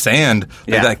murdered by sand.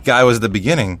 Like that guy was at the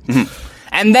beginning. Mm-hmm.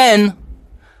 And then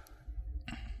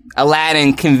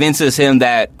Aladdin convinces him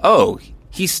that,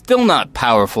 he's still not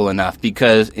powerful enough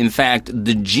because, in fact,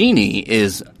 the genie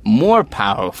is more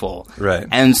powerful. Right.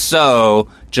 And so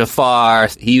Jafar,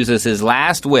 he uses his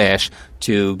last wish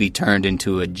to be turned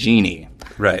into a genie.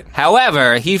 Right.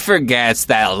 However, he forgets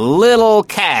that little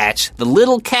catch, the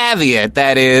little caveat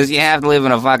that is, you have to live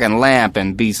in a fucking lamp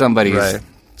and be somebody's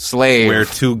slave. Wear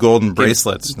 2 golden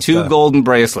bracelets. 2 golden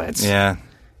bracelets. Yeah.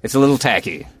 It's a little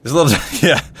tacky.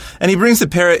 Yeah. And he brings the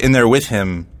parrot in there with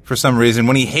him for some reason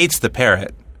when he hates the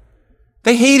parrot.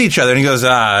 They hate each other, and he goes,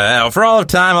 for all of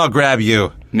time, I'll grab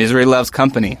you. Misery loves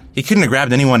company. He couldn't have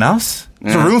grabbed anyone else.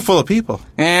 It's a room full of people.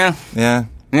 Yeah. Yeah.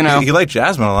 You know. He liked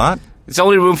Jasmine a lot. It's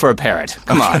only room for a parrot.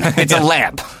 Come on. It's a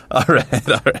lamp. All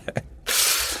right.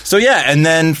 So, and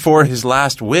then for his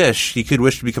last wish, he could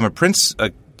wish to become a prince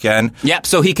again. Yep,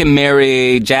 so he can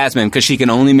marry Jasmine because she can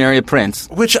only marry a prince.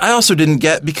 Which I also didn't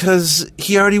get because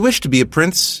he already wished to be a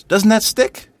prince. Doesn't that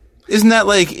stick? Isn't that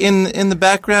like in the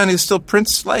background he's still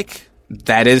prince-like?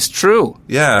 That is true.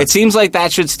 Yeah. It seems like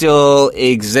that should still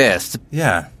exist.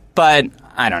 Yeah. But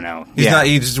I don't know.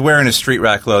 He's just wearing his street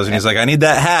rat clothes, and he's like, I need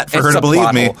that hat for her to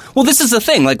believe me. Well, this is the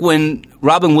thing. Like, when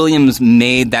Robin Williams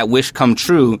made that wish come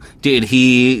true, did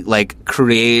he, like,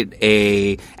 create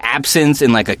a absence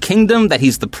in, like, a kingdom that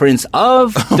he's the prince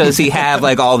of? Does he have,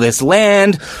 like, all this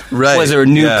land? Right. Was there a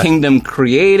new kingdom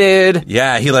created?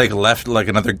 Yeah, he, like, left, like,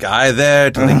 another guy there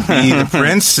to, like, be the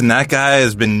prince, and that guy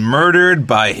has been murdered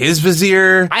by his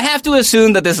vizier. I have to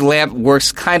assume that this lamp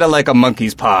works kind of like a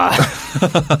monkey's paw.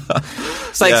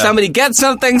 It's like somebody gets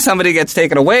something, somebody gets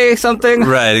taken away something.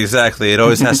 Right, exactly. It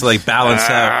always has to, like, balance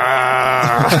out.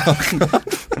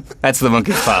 That's the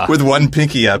monkey's paw. With one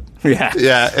pinky up. Yeah.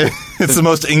 Yeah. It's the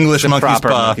most English monkey's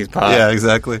paw. Monkey's paw. Yeah,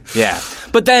 exactly. Yeah.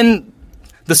 But then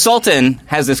the Sultan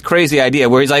has this crazy idea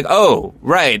where he's like,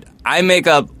 I make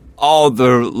up all the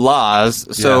laws,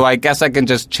 so I guess I can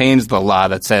just change the law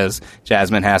that says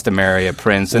Jasmine has to marry a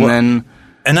prince, and then...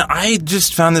 And I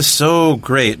just found this so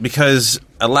great because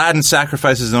Aladdin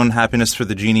sacrifices his own happiness for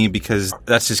the genie because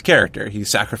that's his character. He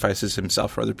sacrifices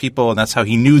himself for other people, and that's how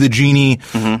he knew the genie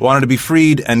wanted to be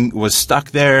freed and was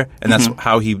stuck there, and that's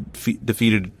how he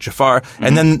defeated Jafar.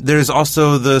 And then there's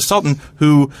also the Sultan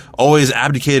who always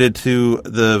abdicated to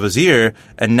the vizier,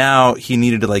 and now he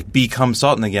needed to like become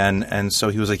Sultan again, and so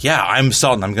he was like, yeah, I'm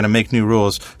Sultan, I'm going to make new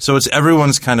rules. So it's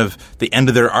everyone's kind of the end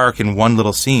of their arc in one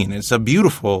little scene. It's a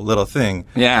beautiful little thing.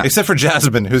 Yeah. Except for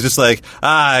Jasmine, who's just like,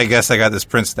 I guess I got this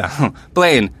prince now.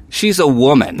 Blaine, she's a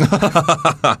woman.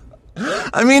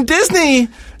 I mean, Disney,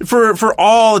 for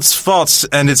all its faults,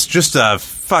 and it's just a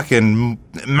fucking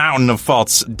mountain of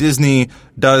faults, Disney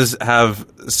does have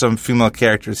some female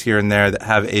characters here and there that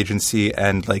have agency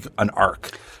and, like, an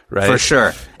arc, right? For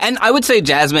sure. And I would say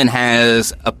Jasmine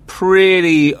has a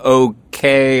pretty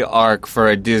okay arc for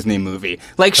a Disney movie.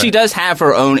 Like, she does have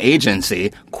her own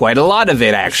agency, quite a lot of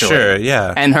it, actually. Sure,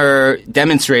 yeah. And her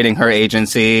demonstrating her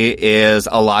agency is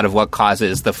a lot of what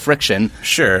causes the friction.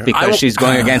 Sure. Because she's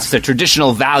going against the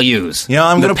traditional values. You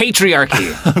know, the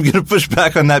patriarchy. I'm going to push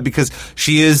back on that because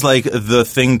she is, like, the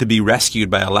thing to be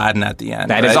rescued by Aladdin at the end.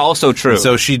 That is also true.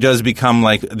 So she does become,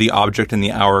 like, the object in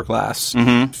the hourglass.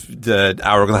 The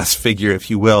hourglass figure, if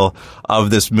you will, of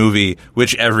this movie,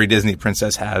 which every Disney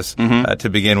princess has to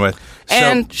begin with.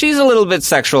 And she's a little bit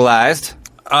sexualized.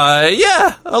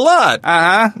 Yeah, a lot.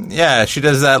 Uh-huh. Yeah, she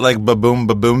does that, like,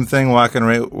 ba-boom thing, walking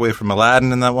right away from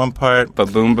Aladdin in that one part.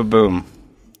 Ba-boom.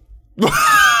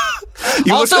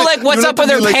 Also, like, what's up with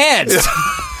her pants?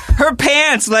 Her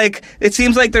pants, like, it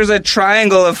seems like there's a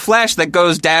triangle of flesh that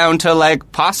goes down to,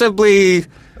 like, possibly...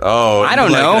 Oh, I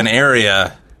don't know. An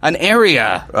area. An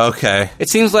area. Okay. It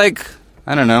seems like...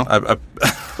 I don't know.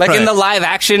 Like in the live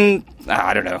action,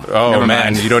 I don't know. Oh, Never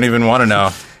man, mind. you don't even want to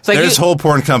know. Like there's whole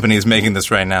porn companies making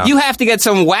this right now. You have to get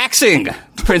some waxing,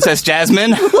 Princess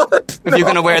Jasmine, if you're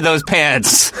going to wear those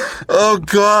pants. Oh,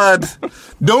 God.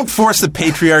 Don't force the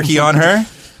patriarchy on her.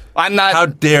 I'm not. How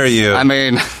dare you? I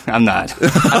mean, I'm not.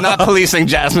 I'm not policing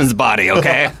Jasmine's body,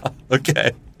 okay?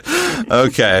 Okay.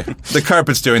 The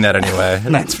carpet's doing that anyway.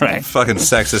 That's right. Fucking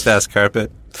sexist-ass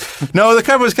carpet. No, the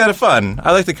carpet was kind of fun.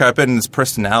 I like the carpet and its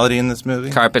personality in this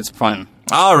movie. Carpet's fun.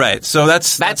 All right, so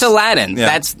that's Aladdin. Yeah.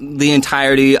 That's the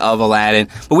entirety of Aladdin.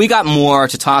 But we got more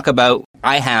to talk about.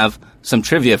 I have some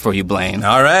trivia for you, Blaine.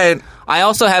 All right. I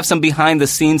also have some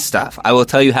behind-the-scenes stuff. I will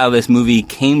tell you how this movie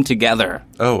came together.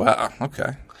 Oh, wow.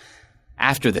 Okay.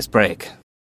 After this break.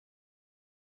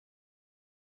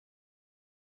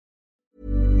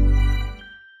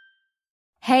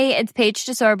 Hey, it's Paige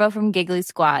DeSorbo from Giggly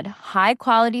Squad. High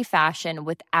quality fashion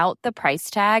without the price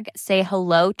tag. Say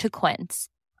hello to Quince.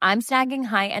 I'm snagging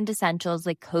high-end essentials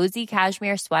like cozy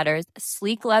cashmere sweaters,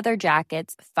 sleek leather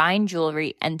jackets, fine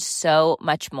jewelry, and so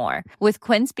much more. With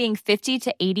Quince being 50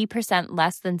 to 80%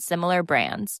 less than similar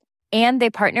brands. And they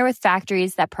partner with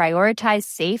factories that prioritize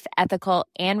safe, ethical,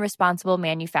 and responsible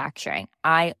manufacturing.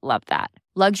 I love that.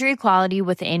 Luxury quality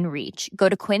within reach. Go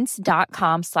to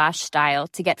quince.com/style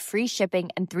to get free shipping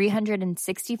and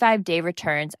 365-day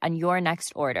returns on your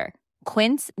next order.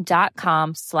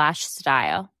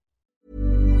 Quince.com/style.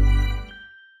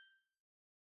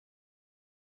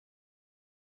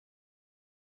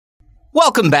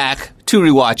 Welcome back to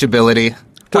Rewatchability.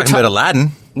 Talking about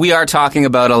Aladdin. We are talking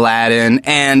about Aladdin,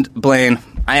 and Blaine,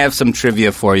 I have some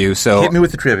trivia for you. So Hit me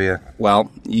with the trivia. Well,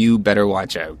 you better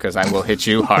watch out, because I will hit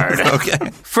you hard. Okay.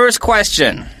 First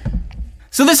question.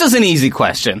 So this is an easy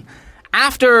question.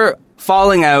 After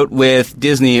falling out with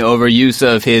Disney over use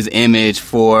of his image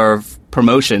for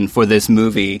promotion for this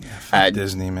movie,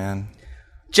 Disney, man.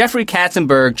 Jeffrey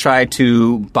Katzenberg tried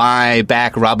to buy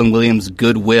back Robin Williams'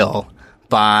 goodwill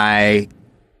by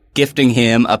gifting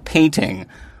him a painting.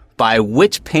 By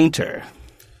which painter?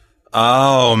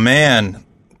 Oh, man.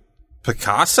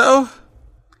 Picasso?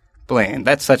 Blaine,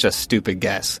 that's such a stupid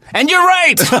guess. And you're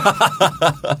right!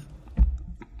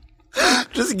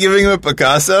 Just giving him a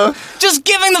Picasso? Just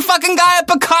giving the fucking guy a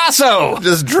Picasso!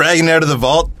 Just dragging it out of the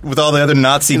vault with all the other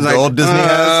Nazi gold Disney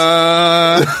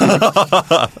has?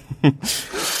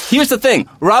 Here's the thing.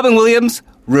 Robin Williams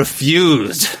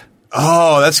refused.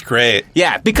 Oh, that's great.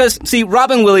 Yeah, because, see,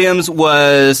 Robin Williams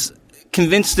was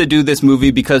convinced to do this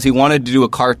movie because he wanted to do a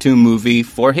cartoon movie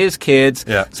for his kids,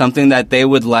 something that they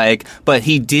would like, but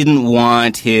he didn't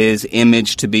want his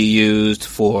image to be used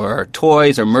for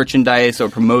toys or merchandise or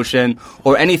promotion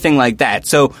or anything like that.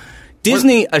 So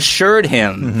Disney assured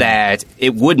him that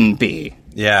it wouldn't be.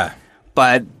 Yeah.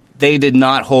 But they did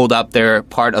not hold up their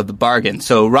part of the bargain.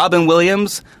 So Robin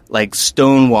Williams,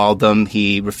 stonewalled them.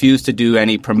 He refused to do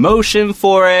any promotion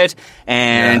for it,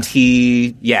 and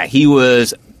he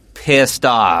was pissed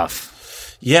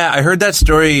off. Yeah, I heard that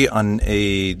story on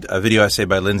a video essay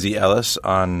by Lindsay Ellis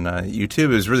on YouTube.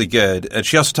 It was really good. And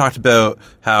she also talked about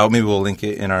how, maybe we'll link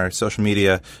it in our social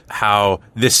media, how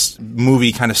this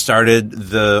movie kind of started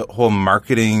the whole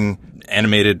marketing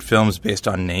animated films based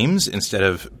on names instead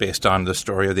of based on the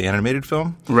story of the animated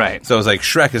film. Right. So it was like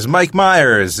Shrek is Mike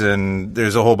Myers, and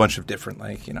there's a whole bunch of different,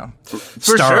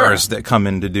 stars that come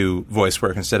in to do voice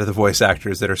work instead of the voice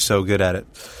actors that are so good at it.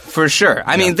 For sure.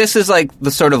 I mean, this is like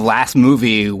the sort of last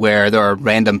movie where there are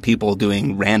random people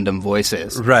doing random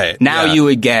voices. Right. Now you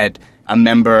would get a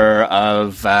member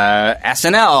of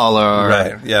SNL or...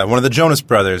 Right, yeah, one of the Jonas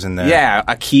Brothers in there. Yeah,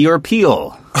 a Key or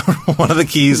Peele. One of the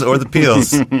Keys or the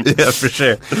Peels. Yeah, for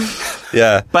sure.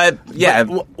 Yeah. But, yeah.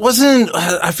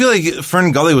 I feel like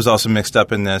Fern Gully was also mixed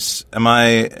up in this. Am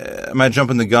I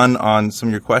jumping the gun on some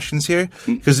of your questions here?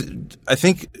 Because I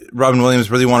think Robin Williams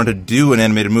really wanted to do an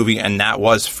animated movie, and that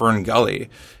was Fern Gully.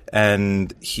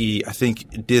 And I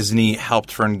think Disney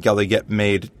helped Fern Gully get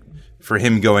made for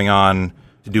him going on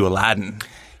to do Aladdin.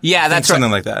 Yeah, that's right.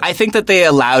 Something like that. I think that they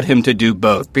allowed him to do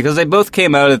both because they both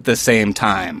came out at the same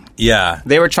time. Yeah.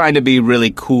 They were trying to be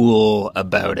really cool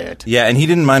about it. Yeah, and he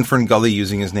didn't mind Fern Gully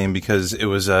using his name because it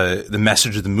was the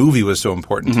message of the movie was so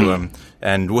important to him.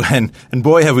 And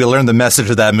boy, have we learned the message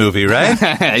of that movie, right?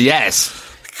 Yes.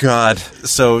 God.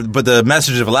 So, but the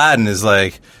message of Aladdin is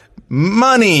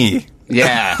money.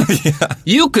 Yeah.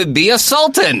 You could be a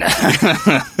sultan.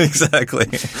 Exactly.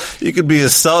 You could be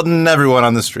assaulting everyone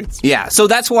on the streets. Yeah. So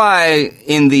that's why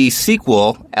in the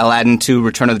sequel, Aladdin 2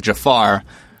 Return of Jafar,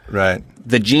 right,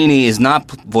 the genie is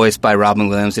not voiced by Robin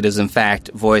Williams. It is, in fact,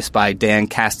 voiced by Dan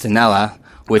Castellaneta,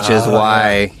 which is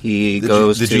why he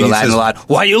goes to Aladdin a lot.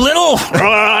 Why, you little?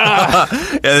 Yeah,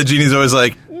 the genie's always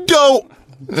like, don't.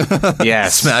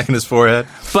 Yes. Smacking his forehead.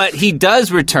 But he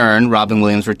does return, Robin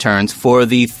Williams returns, for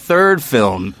the third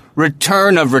film,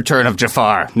 Return of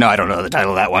Jafar. No, I don't know the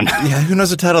title of that one. Yeah, who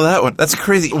knows the title of that one? That's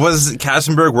crazy. Was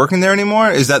Katzenberg working there anymore?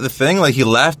 Is that the thing? He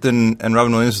left and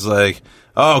Robin Williams was like,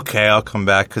 oh, okay, I'll come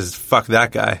back because fuck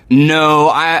that guy. No,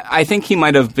 I think he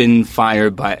might have been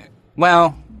fired by...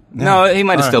 Well... Yeah. No, he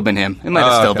might have still been him. It might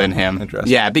have still been him.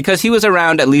 Yeah, because he was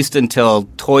around at least until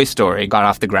Toy Story got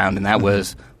off the ground, and that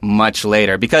was much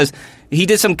later. Because he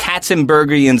did some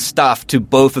Katzenbergian stuff to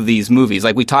both of these movies.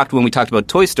 Like when we talked about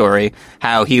Toy Story,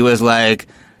 how he was like,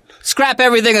 scrap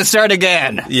everything and start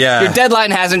again. Yeah. Your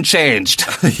deadline hasn't changed.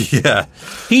 Yeah.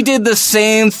 He did the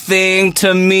same thing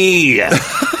to me.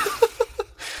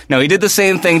 No, he did the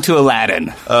same thing to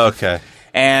Aladdin. Okay.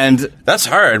 And that's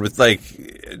hard with like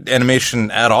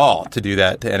animation at all to do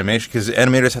that to animation because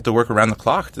animators have to work around the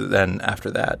clock then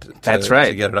after that. That's right.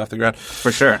 To get it off the ground.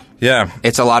 For sure. Yeah.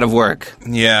 It's a lot of work.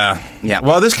 Yeah. Yeah.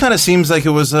 Well, this kind of seems like it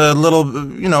was a little,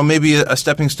 maybe a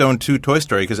stepping stone to Toy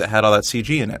Story because it had all that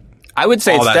CG in it. I would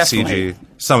say all it's that definitely CG.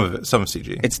 Some of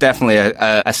CG. It's definitely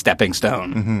a stepping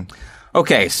stone.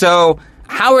 Okay, so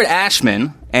Howard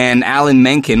Ashman and Alan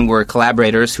Menken were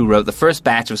collaborators who wrote the first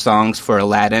batch of songs for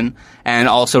Aladdin and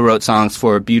also wrote songs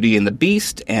for Beauty and the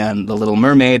Beast and The Little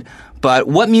Mermaid. But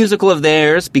what musical of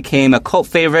theirs became a cult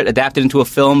favorite adapted into a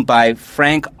film by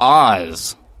Frank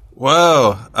Oz?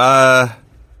 Whoa.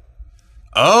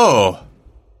 Oh.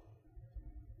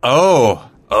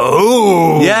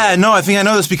 Yeah, no, I think I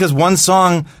know this because one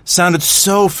song sounded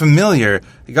so familiar.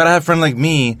 You Gotta Have a Friend Like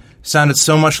Me sounded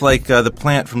so much like the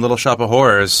plant from Little Shop of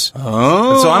Horrors.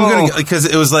 Oh. And so I'm going to, because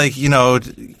it was like,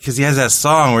 because he has that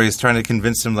song where he's trying to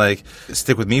convince him, like,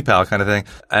 stick with me, pal, kind of thing.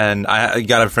 And I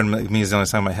Gotta Have a Friend Like Me is the only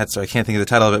song in my head, so I can't think of the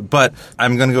title of it. But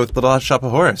I'm going to go with Little Shop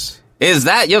of Horrors. Is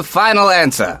that your final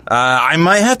answer? I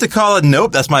might have to call it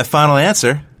nope. That's my final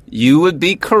answer. You would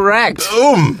be correct.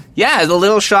 Boom! Yeah, The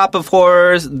Little Shop of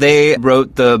Horrors, they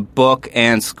wrote the book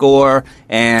and score,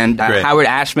 and Howard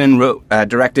Ashman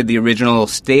directed the original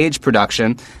stage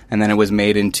production, and then it was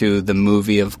made into the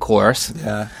movie, of course.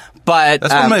 Yeah. But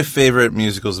that's one of my favorite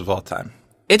musicals of all time.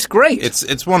 It's great.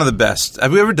 It's one of the best.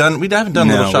 Have we ever done? We haven't done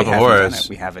Little Shop of Horrors.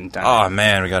 We haven't done it. Oh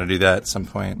man, we got to do that at some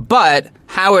point. But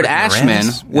Howard Ashman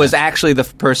was actually the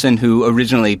person who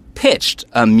originally pitched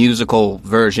a musical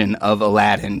version of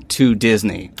Aladdin to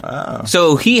Disney. Oh.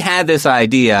 So he had this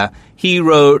idea. He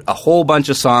wrote a whole bunch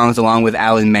of songs along with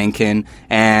Alan Menken,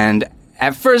 and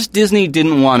at first Disney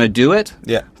didn't want to do it.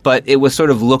 Yeah. But it was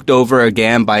sort of looked over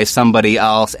again by somebody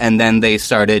else, and then they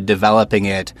started developing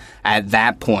it at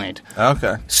that point.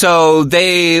 Okay. So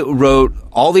they wrote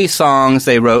all these songs.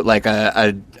 They wrote like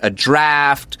a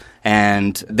draft,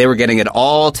 and they were getting it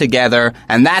all together.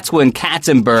 And that's when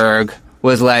Katzenberg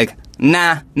was like,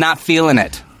 nah, not feeling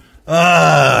it.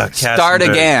 Start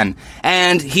again.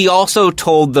 And he also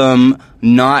told them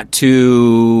not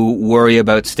to worry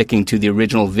about sticking to the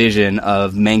original vision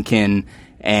of Menken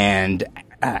and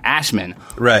Ashman.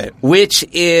 Right. Which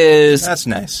is... That's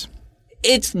nice.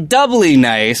 It's doubly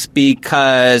nice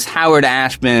because Howard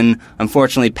Ashman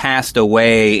unfortunately passed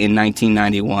away in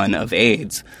 1991 of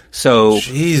AIDS. So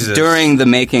during the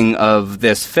making of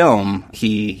this film,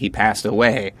 he passed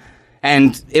away.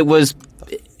 And it was...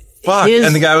 Fuck.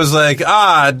 And the guy was like,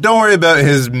 don't worry about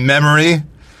his memory.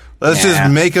 Let's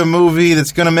just make a movie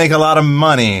that's going to make a lot of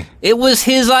money. It was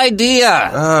his idea.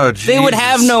 Oh, Jesus. They would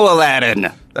have no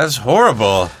Aladdin. That's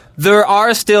horrible. There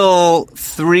are still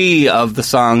 3 of the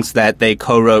songs that they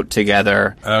co-wrote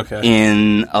together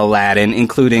in Aladdin,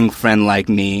 including Friend Like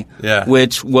Me,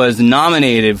 which was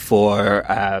nominated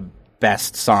for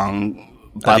Best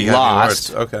Song, but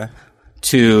lost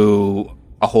to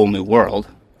A Whole New World.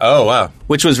 Oh, wow.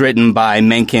 Which was written by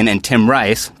Menken and Tim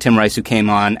Rice. Tim Rice, who came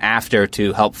on after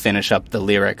to help finish up the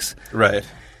lyrics. Right.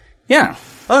 Yeah.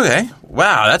 Okay.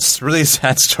 Wow, that's really a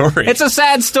sad story. It's a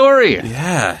sad story.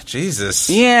 Yeah, Jesus.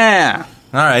 Yeah.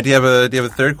 All right, do you have a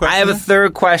third question? I have a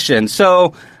third question.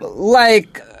 So,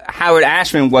 like Howard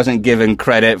Ashman wasn't given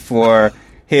credit for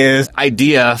his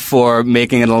idea for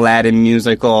making an Aladdin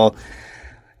musical,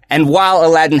 and while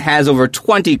Aladdin has over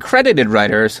 20 credited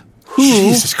writers,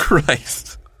 Jesus Christ.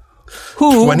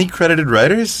 20 credited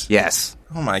writers? Yes.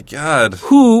 Oh my God.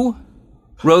 Who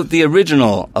wrote the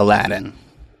original Aladdin?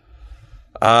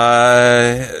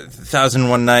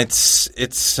 1001 Nights.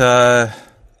 It's, oh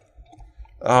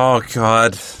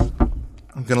God.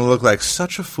 I'm gonna look like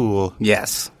such a fool.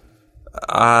 Yes. Do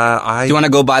you want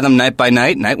to go buy them night by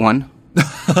night? Night 1.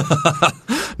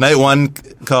 Night 1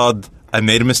 called I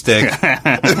Made a Mistake.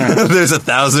 There's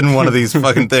 1,001 of these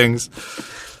fucking things.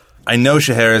 I know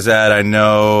Scheherazade. I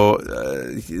know.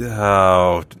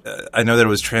 I know that it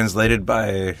was translated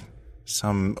by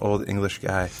some old English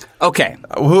guy. Okay,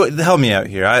 help me out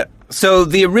here. So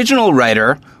the original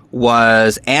writer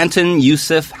was Anton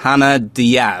Yusuf Hanna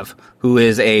Diab, who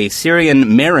is a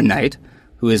Syrian Maronite,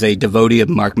 who is a devotee of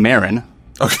Mark Maron.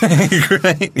 Okay,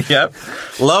 great. Yep.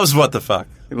 Loves What the Fuck.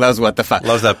 Loves What the Fuck.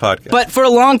 Loves that podcast. But for a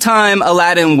long time,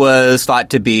 Aladdin was thought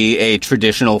to be a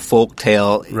traditional folk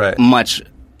tale, much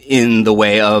in the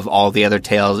way of all the other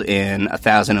tales in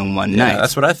 1001 Nights. Yeah,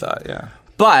 that's what I thought, yeah.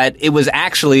 But it was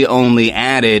actually only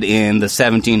added in the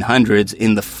 1700s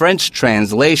in the French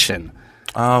translation.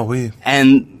 Oh, oui.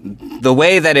 And the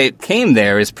way that it came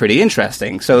there is pretty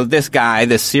interesting. So this guy,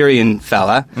 this Syrian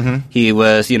fella, he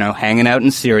was, hanging out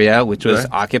in Syria, which was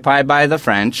occupied by the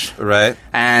French. Right.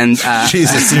 And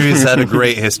Jesus, Syria's had a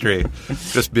great history,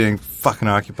 just being fucking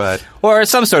occupied. Or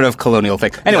some sort of colonial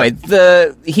thing. Anyway,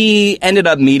 he ended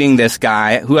up meeting this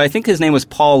guy, who I think his name was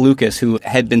Paul Lucas, who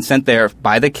had been sent there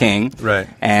by the king. Right.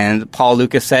 And Paul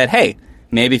Lucas said, hey,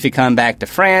 maybe if you come back to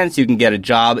France, you can get a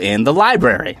job in the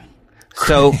library.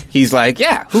 So he's like,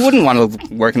 yeah, who wouldn't want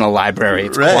to work in a library?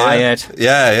 It's quiet.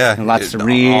 Yeah. And lots to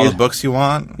read. All the books you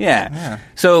want. Yeah.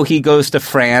 So he goes to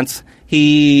France.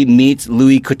 He meets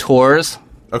Louis XIV.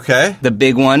 Okay. The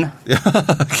big one.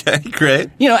 Okay, great.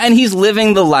 And he's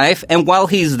living the life. And while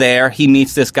he's there, he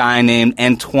meets this guy named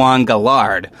Antoine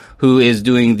Galard, who is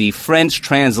doing the French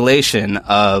translation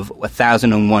of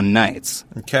 1001 Nights.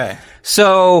 Okay.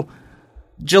 So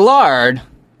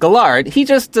Galard, he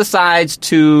just decides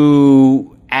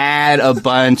to add a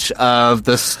bunch of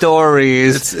the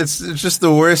stories. It's just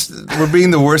the worst. We're being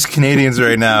the worst Canadians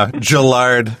right now.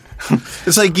 Galard.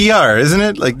 It's like Guillard, isn't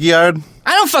it? Like Guillard?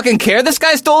 I don't fucking care. This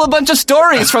guy stole a bunch of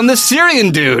stories from this Syrian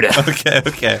dude.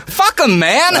 Okay. Fuck him,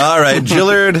 man. All right,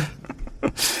 Gillard.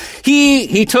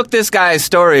 He took this guy's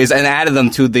stories and added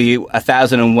them to the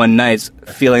 1001 Nights,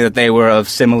 feeling that they were of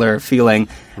similar feeling.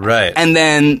 Right. And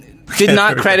then did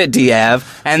not credit Diab,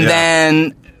 and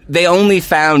then they only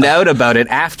found out about it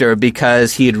after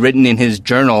because he had written in his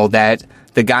journal that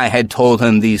the guy had told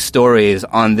him these stories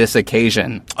on this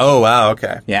occasion. Oh, wow,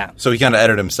 okay. Yeah. So he kind of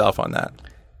edited himself on that.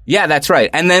 Yeah, that's right.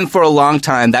 And then for a long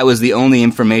time, that was the only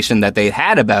information that they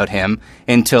had about him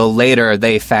until later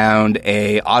they found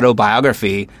a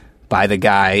autobiography by the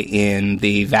guy in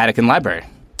the Vatican Library.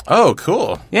 Oh,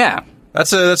 cool. Yeah.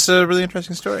 That's a really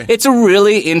interesting story. It's a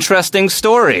really interesting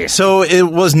story. So it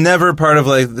was never part of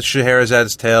like the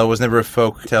Scheherazad's tale. Was never a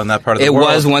folk tale in that part of the world.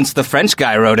 It was once the French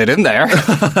guy wrote it in there.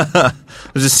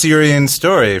 It was a Syrian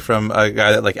story from a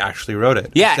guy that like actually wrote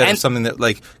it. Yeah, Instead and of something that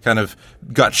like kind of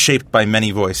got shaped by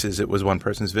many voices. It was one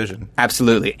person's vision.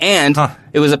 Absolutely, and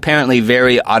it was apparently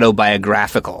very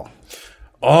autobiographical.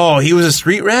 Oh, he was a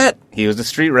street rat? He was a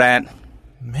street rat.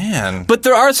 Man. But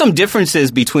there are some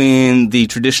differences between the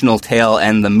traditional tale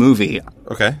and the movie.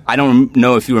 Okay. I don't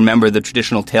know if you remember the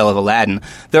traditional tale of Aladdin.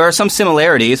 There are some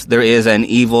similarities. There is an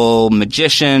evil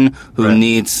magician who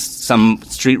needs some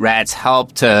street rat's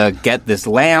help to get this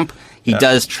lamp. He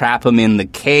does trap him in the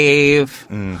cave.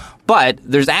 But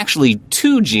there's actually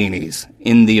 2 genies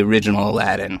in the original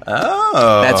Aladdin.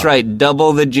 Oh. That's right,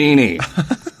 double the genie.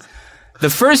 The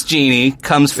first genie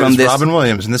comes from this... Robin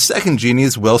Williams, and the second genie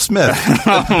is Will Smith.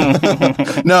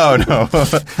 No.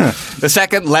 The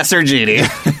second lesser genie.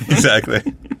 Exactly.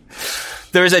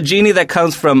 There's a genie that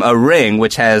comes from a ring,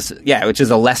 which is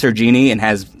a lesser genie and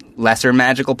has lesser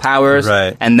magical powers.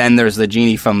 Right. And then there's the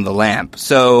genie from the lamp.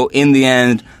 So in the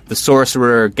end, the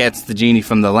sorcerer gets the genie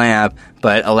from the lamp,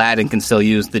 but Aladdin can still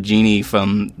use the genie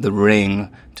from the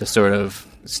ring to sort of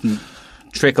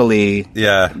trickily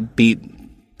beat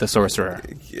the sorcerer.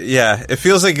 Yeah, it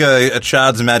feels like a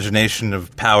child's imagination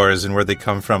of powers and where they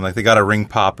come from. Like they got a ring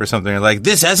pop or something. They're like,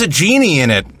 this has a genie in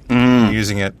it.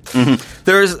 Using it.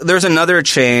 There's another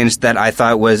change that I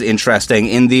thought was interesting.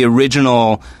 In the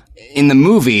original, in the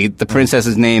movie, the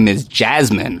princess's name is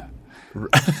Jasmine.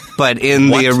 But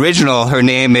in the original, her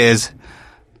name is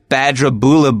Badra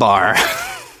Boulabar.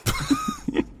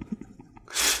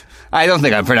 I don't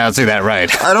think I'm pronouncing that right.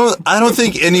 I don't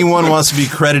think anyone wants to be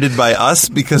credited by us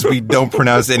because we don't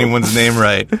pronounce anyone's name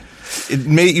right.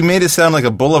 You made it sound like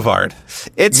a boulevard.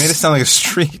 You made it sound like a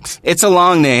street. It's a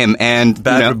long name, and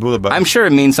Boulevard. I'm sure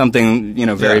it means something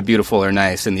very beautiful or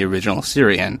nice in the original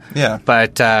Syrian. Yeah,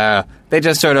 but they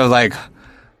just sort of like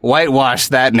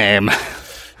whitewashed that name.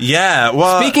 Yeah.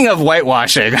 Well, speaking of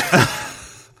whitewashing.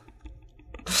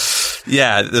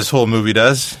 Yeah, this whole movie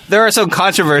does. There are some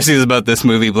controversies about this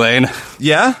movie, Blaine.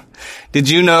 Yeah? Did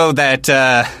you know that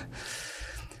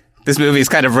this movie is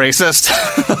kind of racist?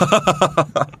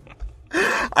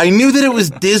 I knew that it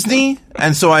was Disney,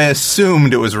 and so I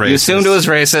assumed it was racist. You assumed it was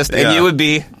racist, and you would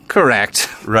be correct.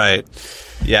 Right.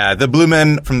 Yeah, the Blue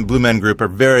Men from the Blue Men Group are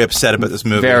very upset about this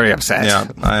movie. Very upset. Yeah,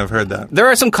 I have heard that. There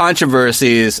are some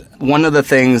controversies. One of the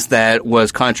things that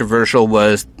was controversial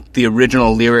was the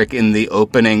original lyric in the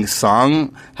opening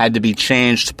song had to be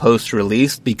changed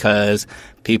post-release because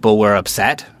people were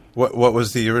upset. What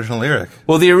was the original lyric?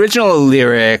 Well, the original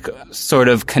lyric sort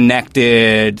of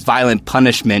connected violent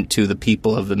punishment to the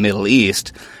people of the Middle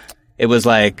East. It was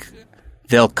like,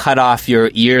 they'll cut off your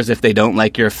ears if they don't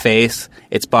like your face.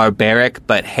 It's barbaric,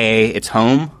 but hey, it's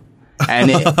home.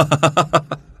 And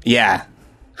yeah.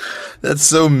 That's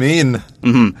so mean.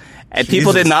 Mm-hmm. And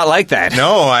people did not like that.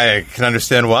 No, I can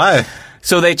understand why.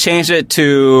 So they changed it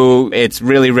to it's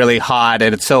really, really hot,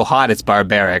 and it's so hot it's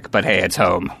barbaric, but hey, it's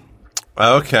home.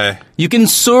 Okay. You can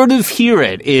sort of hear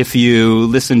it if you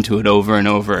listen to it over and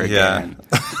over again.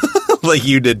 Yeah. Like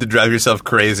you did to drive yourself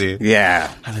crazy.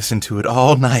 Yeah. I listened to it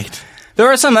all night. There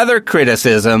are some other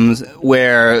criticisms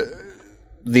where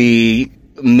the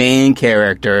main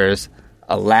characters,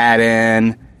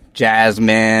 Aladdin,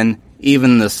 Jasmine,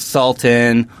 even the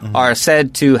Sultan, are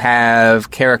said to have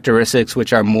characteristics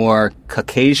which are more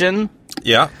Caucasian.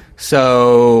 Yeah.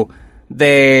 So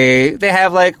they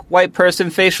have like white person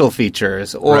facial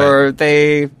features, or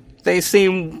they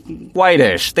seem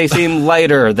whitish. They seem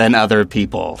lighter than other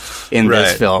people in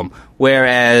this film.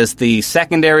 Whereas the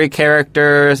secondary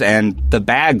characters and the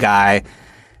bad guy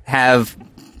have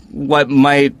what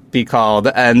might be called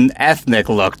an ethnic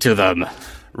look to them.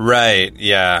 Right,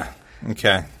 yeah.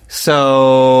 Okay.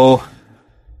 So...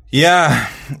 Yeah.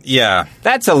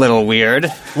 That's a little weird.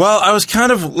 Well, I was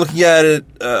kind of looking at it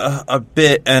a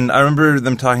bit, and I remember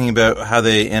them talking about how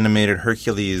they animated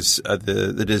Hercules,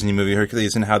 the Disney movie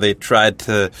Hercules, and how they tried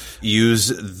to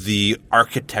use the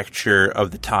architecture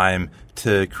of the time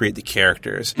to create the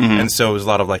characters. Mm-hmm. And so it was a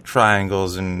lot of like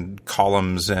triangles and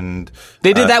columns and...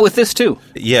 They did that with this too.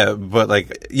 Yeah, but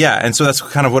like... Yeah, and so that's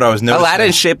kind of what I was noticing.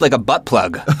 Aladdin's shaped like a butt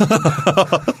plug.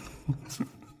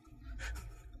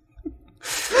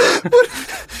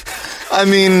 I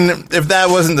mean, if that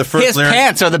wasn't the first lyric... His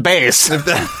pants are the base. If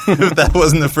that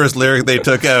wasn't the first lyric they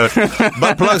took out.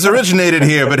 Butt plugs originated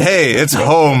here, but hey, it's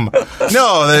home.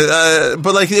 No,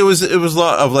 but like it was a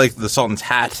lot of like the Sultan's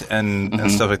hat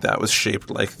and stuff like that was shaped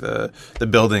like the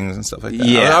buildings and stuff like that.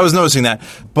 Yeah. I was noticing that,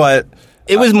 but...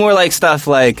 It was more like stuff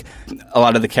like a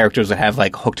lot of the characters would have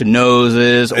like hooked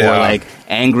noses or like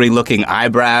angry-looking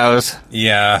eyebrows.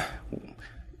 Yeah.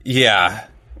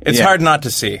 It's hard not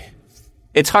to see.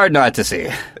 It's hard not to see.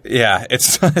 Yeah,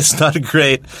 it's not a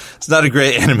great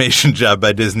animation job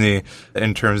by Disney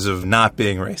in terms of not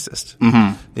being racist.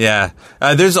 Mm-hmm. Yeah,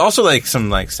 there's also like some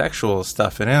like sexual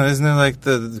stuff in it, isn't there? Like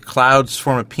the clouds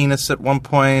form a penis at one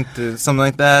point, something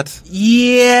like that.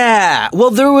 Yeah.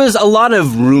 Well, there was a lot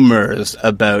of rumors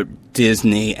about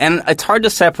Disney, and it's hard to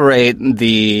separate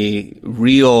the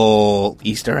real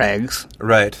Easter eggs,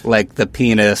 right? Like the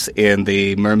penis in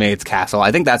the mermaid's castle.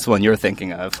 I think that's the one you're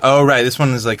thinking of. Oh, right. This one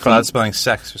is like cloud spelling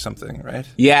sex or something, right?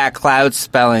 Yeah, cloud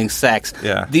spelling sex.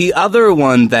 Yeah. The other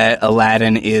one that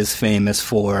Aladdin is famous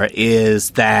for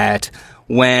is that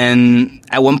when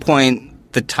at one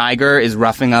point the tiger is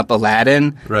roughing up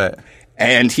Aladdin, right?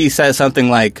 And he says something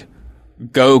like,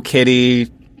 "Go, kitty,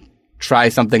 try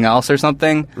something else," or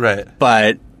something. Right.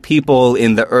 But people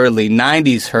in the early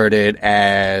 90s heard it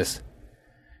as,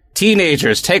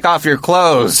 "Teenagers, take off your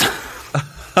clothes."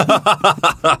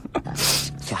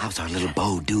 So how's our little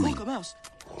beau doing? Come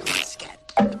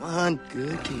on,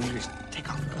 good teenagers, take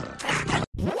off your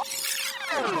clothes.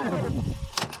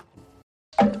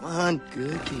 Come on,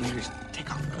 good teenagers,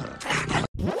 take off your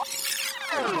clothes.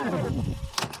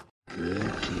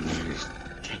 Good teenagers,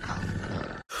 take off your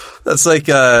clothes. That's like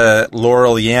a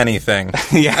Laurel Yanny thing.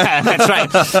 Yeah, that's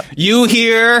right. You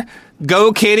hear,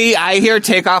 "Go, kitty," I hear,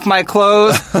 "Take off my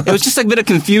clothes." It was just a bit of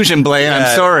confusion, Blaine.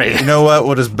 I'm sorry. You know what?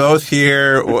 We'll just both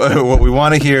hear what we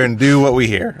want to hear and do what we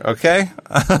hear, okay?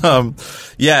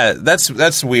 Yeah,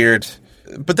 that's weird.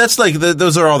 But that's like,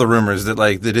 those are all the rumors that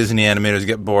like the Disney animators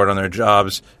get bored on their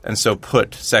jobs and so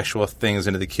put sexual things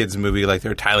into the kids' movie like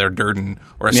they're Tyler Durden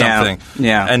or something.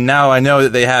 Yeah. And now I know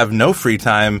that they have no free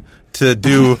time to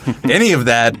do any of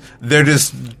that. They're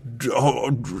just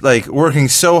like working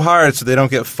so hard so they don't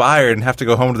get fired and have to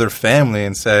go home to their family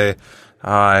and say,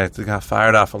 "Oh, I got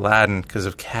fired off Aladdin because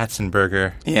of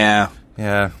Katzenberger." Yeah.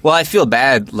 Yeah. Well, I feel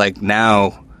bad, like,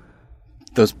 now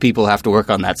those people have to work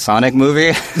on that Sonic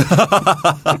movie.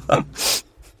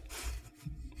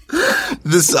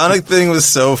 The Sonic thing was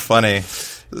so funny.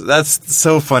 That's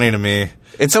so funny to me.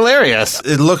 It's hilarious.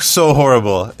 It looks so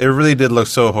horrible. It really did look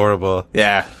so horrible.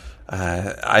 Yeah.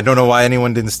 I don't know why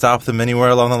anyone didn't stop them anywhere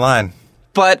along the line.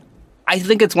 But I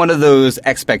think it's one of those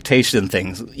expectation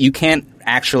things. You can't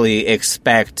actually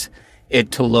expect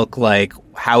it to look like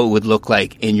how it would look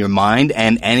like in your mind,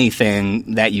 and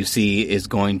anything that you see is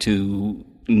going to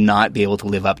not be able to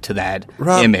live up to that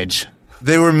image.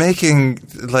 They were making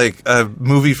like a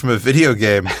movie from a video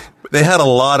game. They had a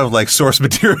lot of like source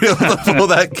material to pull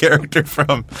that character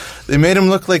from. They made him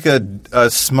look like a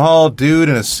small dude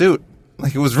in a suit.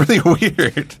 Like, it was really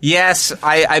weird. Yes,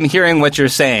 I'm hearing what you're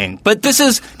saying. But this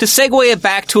is, to segue it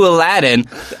back to Aladdin,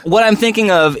 what I'm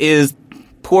thinking of is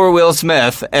poor Will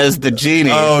Smith as the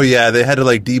genie. Oh, yeah, they had to,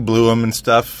 like, de-blue him and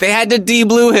stuff. They had to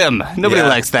de-blue him. Nobody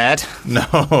likes that.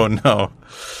 No.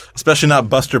 Especially not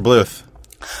Buster Bluth.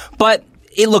 But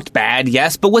it looked bad,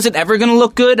 yes, but was it ever going to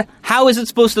look good? How is it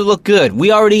supposed to look good?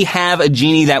 We already have a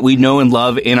genie that we know and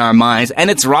love in our minds, and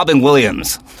it's Robin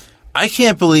Williams. I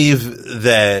can't believe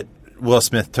that Will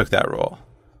Smith took that role.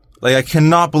 Like, I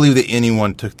cannot believe that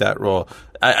anyone took that role.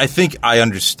 I think I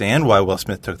understand why Will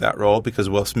Smith took that role, because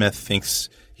Will Smith thinks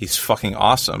he's fucking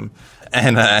awesome.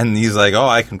 And he's like, oh,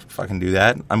 I can fucking do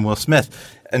that. I'm Will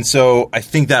Smith. And so I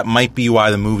think that might be why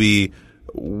the movie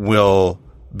will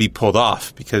be pulled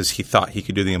off, because he thought he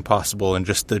could do the impossible, and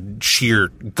just the sheer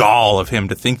gall of him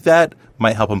to think that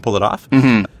might help him pull it off.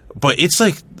 Mm-hmm. But it's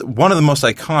like one of the most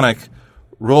iconic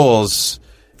roles.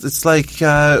 It's like,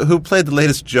 who played the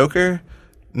latest Joker?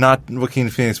 Not Joaquin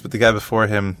Phoenix, but the guy before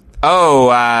him. Oh,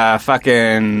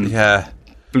 fucking... Yeah.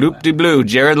 Bloop-de-blue,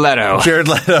 Jared Leto. Jared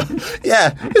Leto.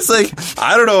 Yeah. It's like,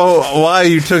 I don't know why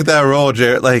you took that role,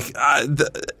 Jared. Like,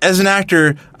 as an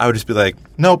actor, I would just be like,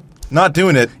 nope, not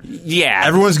doing it. Yeah.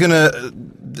 Everyone's gonna...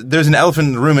 There's an elephant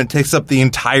in the room. It takes up the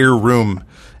entire room.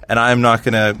 And I'm not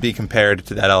going to be compared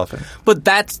to that elephant. But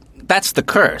that's the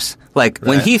curse. Like,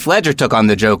 when Heath Ledger took on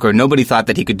the Joker, nobody thought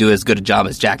that he could do as good a job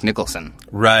as Jack Nicholson.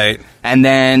 Right. And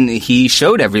then he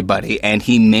showed everybody, and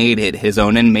he made it his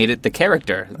own and made it the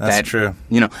character. That's true.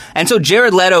 You know, and so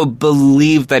Jared Leto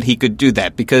believed that he could do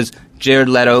that, because Jared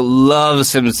Leto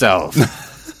loves himself.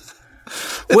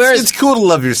 Whereas it's cool to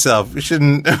love yourself. You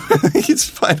shouldn't. It's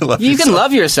fine to love yourself. You can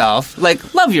love yourself.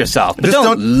 Like, love yourself, but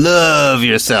don't love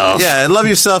yourself. Yeah, love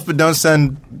yourself, but don't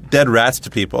send dead rats to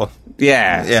people.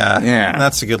 Yeah.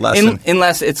 That's a good lesson.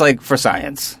 Unless it's, like, for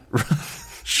science.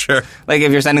 Sure. Like,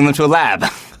 if you're sending them to a lab.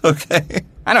 Okay.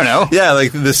 I don't know. Yeah,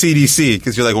 like the CDC,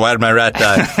 because you're like, why did my rat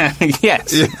die?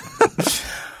 Yes. Yeah.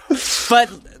 But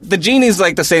the genie's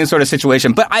like the same sort of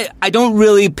situation. But I don't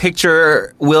really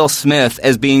picture Will Smith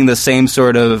as being the same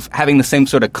sort of, having the same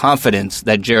sort of confidence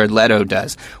that Jared Leto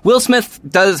does. Will Smith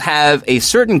does have a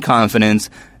certain confidence.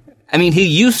 I mean, he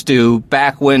used to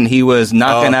back when he was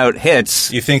knocking out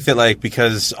hits. You think that, like,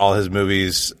 because all his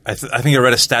movies, I think I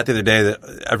read a stat the other day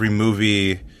that every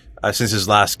movie since his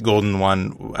last Golden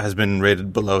one has been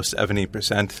rated below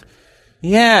 70%.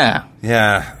 Yeah.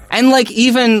 Yeah. And, like,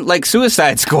 even, like,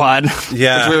 Suicide Squad,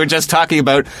 which we were just talking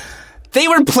about, they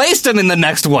replaced him in the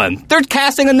next one. They're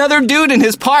casting another dude in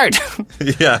his part.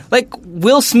 Yeah. Like,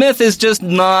 Will Smith is just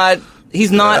not... He's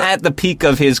not at the peak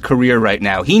of his career right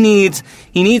now. He needs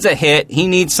a hit. He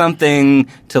needs something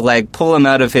to, like, pull him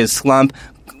out of his slump.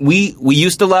 We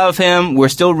used to love him. We're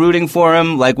still rooting for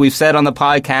him, like we've said on the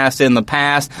podcast in the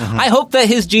past. Mm-hmm. I hope that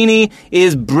his genie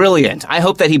is brilliant. I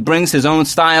hope that he brings his own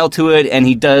style to it and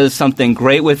he does something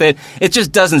great with it. It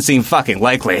just doesn't seem fucking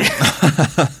likely.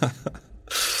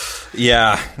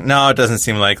 Yeah, no, it doesn't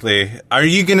seem likely. Are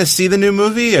you going to see the new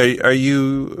movie? Have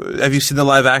you seen the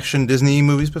live action Disney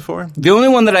movies before? The only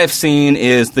one that I've seen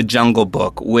is The Jungle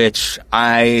Book, which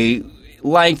I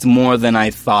liked more than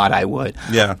I thought I would.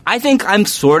 Yeah. I think I'm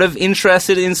sort of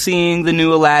interested in seeing the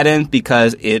new Aladdin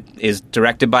because it is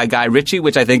directed by Guy Ritchie,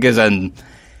 which I think is an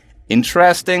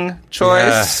interesting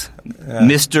choice. Yeah.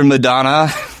 Mr. Madonna.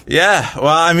 Yeah, well,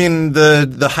 I mean,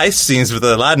 the heist scenes with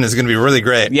Aladdin is going to be really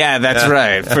great. Yeah, that's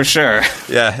right, for sure.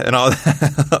 Yeah, and all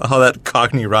that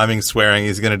Cockney rhyming swearing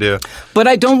he's going to do. But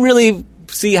I don't really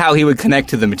see how he would connect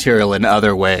to the material in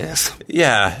other ways.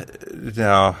 Yeah,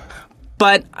 no.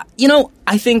 But, you know,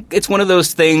 I think it's one of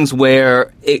those things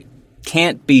where it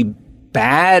can't be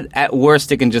bad. At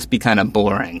worst, it can just be kind of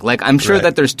boring. Like, I'm sure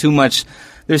that there's too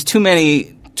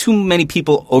many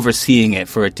people overseeing it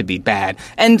for it to be bad.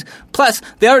 And plus,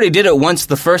 they already did it once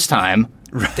the first time.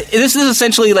 Right. This is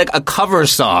essentially like a cover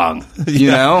song,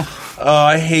 you know? Oh,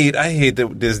 I hate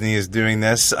that Disney is doing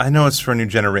this. I know it's for a new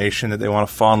generation that they want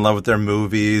to fall in love with their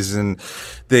movies and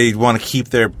they want to keep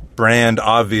their brand,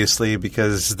 obviously,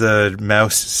 because the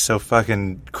mouse is so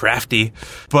fucking crafty.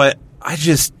 But I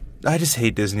just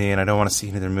hate Disney and I don't want to see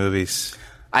any of their movies.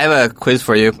 I have a quiz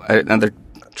for you, another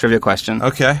trivia question.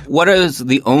 Okay. What is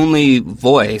the only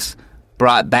voice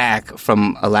brought back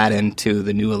from Aladdin to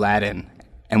the new Aladdin?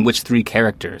 And which 3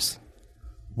 characters?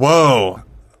 Whoa.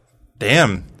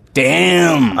 Damn.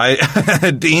 Damn,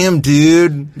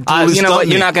 dude. You know what?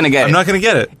 You're not going to get it. I'm not going to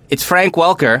get it. It's Frank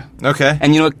Welker. Okay.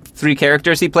 And you know what 3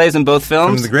 characters he plays in both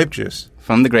films? From the grape juice.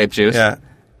 From the grape juice. Yeah.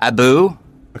 Abu.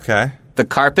 Okay. The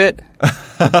Carpet.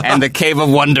 And the Cave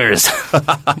of Wonders.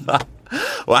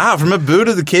 Wow, from Abu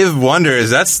to the Cave of Wonders.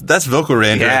 That's vocal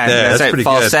range right there. That's pretty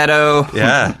falsetto, good.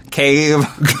 Yeah. Cave.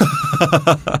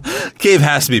 Cave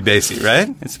has to be bassy,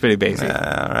 right? It's pretty bassy.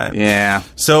 Yeah, all right. Yeah.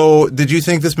 So, did you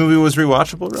think this movie was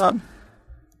rewatchable, Rob?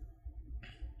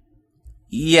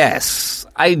 Yes,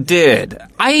 I did.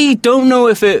 I don't know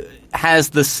if it has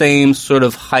the same sort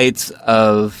of heights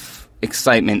of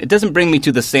excitement. It doesn't bring me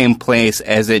to the same place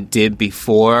as it did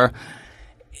before.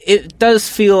 It does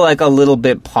feel like a little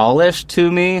bit polished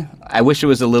to me. I wish it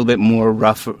was a little bit more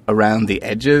rough around the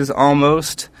edges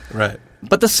almost. Right.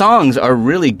 But the songs are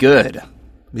really good.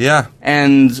 Yeah.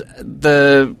 And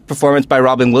the performance by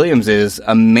Robin Williams is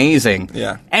amazing.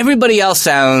 Yeah. Everybody else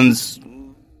sounds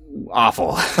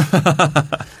awful.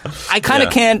 I kind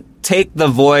of can't take the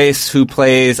voice who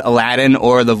plays Aladdin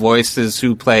or the voices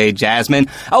who play Jasmine.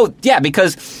 Oh, yeah,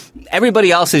 because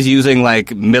everybody else is using,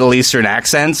 like, Middle Eastern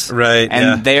accents. Right,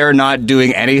 and they're not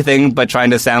doing anything but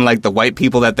trying to sound like the white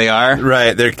people that they are.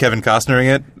 Right, they're Kevin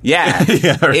Costnering it. Yeah,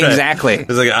 right. Exactly. It's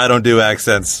like, I don't do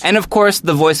accents. And, of course,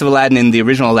 the voice of Aladdin in the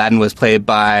original Aladdin was played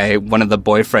by one of the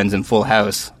boyfriends in Full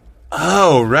House.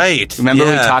 Oh, right. Remember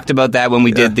we talked about that when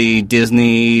we did the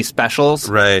Disney specials?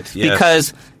 Right, yes.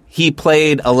 Because he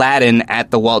played Aladdin at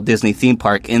the Walt Disney theme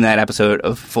park in that episode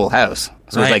of Full House.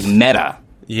 So it's like meta.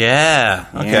 Yeah.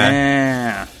 Okay.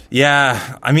 Yeah.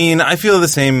 Yeah. I mean, I feel the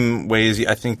same ways.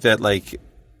 I think that, like,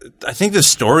 I think the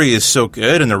story is so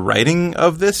good and the writing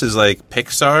of this is like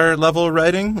Pixar level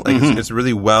writing. Like, it's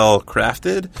really well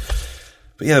crafted.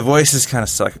 But yeah, the voices kind of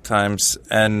suck at times.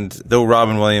 And though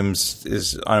Robin Williams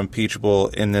is unimpeachable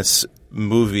in this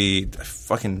movie, I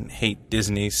fucking hate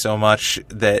Disney so much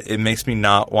that it makes me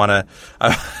not want to.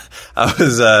 I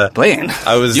was Blaine,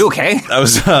 you okay? I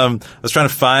was trying to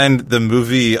find the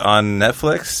movie on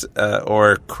Netflix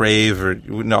or Crave or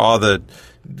all the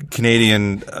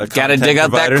Canadian gotta dig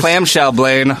out that clamshell,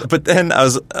 Blaine. But then I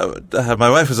was my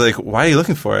wife was like, "Why are you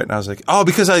looking for it?" And I was like, "Oh,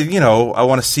 because I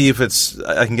want to see if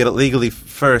I can get it legally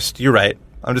first." You're right.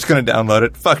 I'm just going to download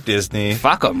it. Fuck Disney.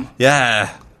 Fuck them.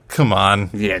 Yeah. Come on.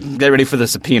 Yeah, get ready for the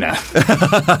subpoena.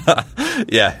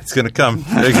 Yeah, it's gonna come.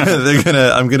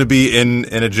 I'm gonna be in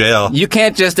a jail. You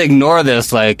can't just ignore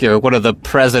this like you're one of the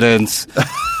president's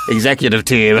executive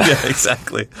team. Yeah,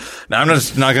 exactly. Now I'm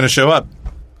just not gonna show up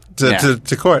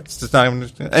to court. It's just not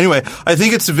anyway, I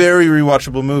think it's a very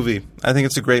rewatchable movie. I think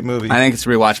it's a great movie. I think it's a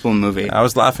rewatchable movie. I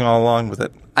was laughing all along with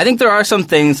it. I think there are some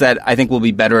things that I think will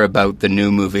be better about the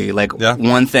new movie. Like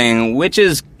one thing, which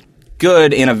is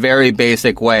good in a very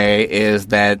basic way, is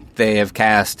that they have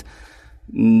cast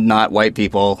not white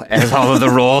people as all of the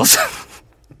roles.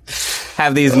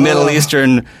 Have these Middle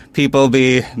Eastern people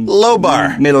be low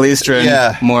bar Middle Eastern,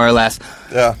 more or less.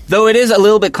 Yeah. Though it is a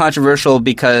little bit controversial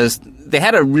because they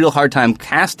had a real hard time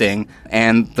casting,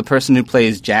 and the person who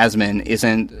plays Jasmine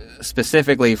isn't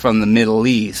specifically from the Middle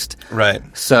East. Right.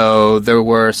 So there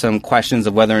were some questions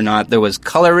of whether or not there was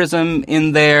colorism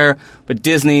in there, but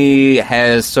Disney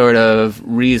has sort of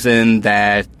reasoned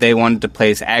that they wanted to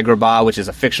place Agrabah, which is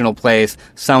a fictional place,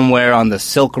 somewhere on the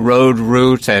Silk Road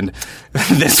route, and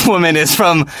this woman is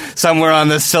from somewhere on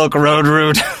the Silk Road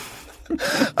route.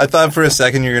 I thought for a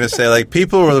second you were going to say, like,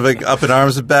 people were like up in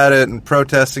arms about it and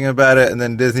protesting about it, and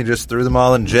then Disney just threw them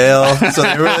all in jail. So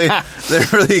they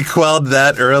really quelled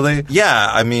that early. Yeah,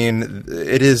 I mean,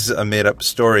 it is a made-up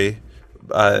story.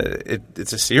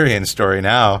 It's a Syrian story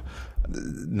now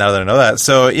that I know that.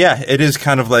 So, yeah, it is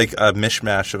kind of like a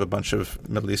mishmash of a bunch of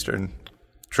Middle Eastern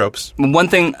tropes. One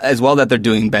thing as well that they're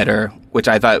doing better, which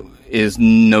I thought is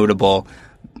notable,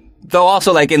 though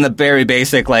also, like, in the very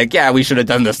basic, like, yeah, we should have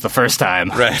done this the first time.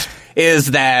 Right.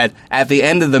 Is that at the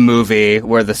end of the movie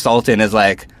where the Sultan is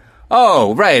like,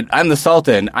 oh, right, I'm the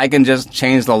Sultan. I can just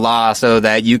change the law so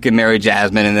that you can marry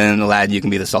Jasmine and then Aladdin, you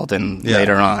can be the Sultan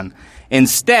later on.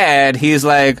 Instead, he's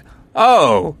like,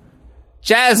 oh,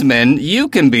 Jasmine, you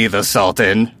can be the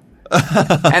Sultan.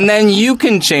 And then you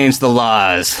can change the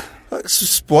laws.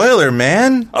 Spoiler,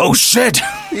 man. Oh, shit.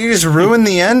 You just ruined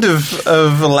the end of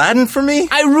Aladdin for me?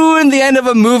 I ruined the end of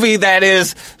a movie that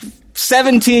is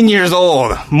 17 years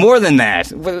old. More than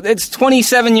that. It's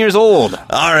 27 years old.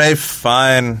 All right,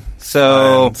 fine.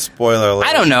 So, fine. Spoiler alert.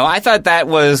 I don't know. I thought that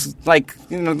was, like,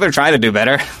 they're trying to do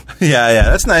better. Yeah,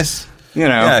 that's nice.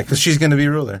 Yeah, because she's going to be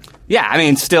ruler. Yeah, I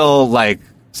mean, still, like,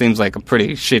 seems like a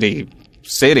pretty shitty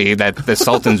city that the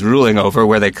Sultan's ruling over,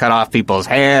 where they cut off people's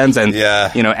hands and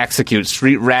execute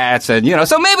street rats, and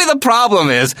so maybe the problem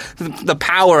is the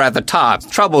power at the top.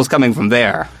 Trouble's coming from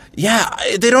there. Yeah,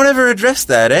 they don't ever address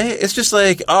that, eh? It's just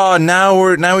like, oh,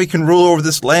 now we can rule over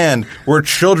this land where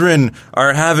children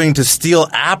are having to steal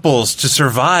apples to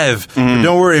survive. But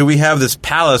don't worry, we have this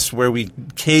palace where we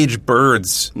cage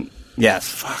birds. Yes.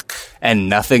 Fuck. And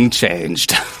nothing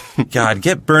changed. God,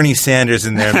 get Bernie Sanders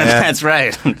in there, man. That's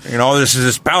right.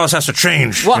 This palace has to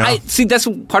change. Well, that's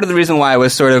part of the reason why I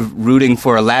was sort of rooting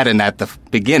for Aladdin at the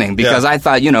beginning, because I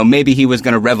thought, maybe he was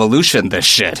going to revolution this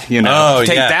shit, take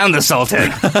down the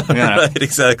Sultan. Right,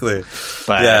 exactly.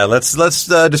 But, let's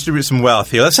distribute some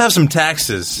wealth here. Let's have some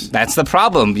taxes. That's the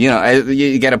problem.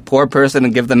 You get a poor person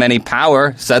and give them any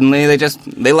power, suddenly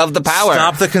they love the power.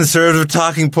 Stop the conservative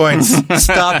talking points.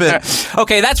 Stop it.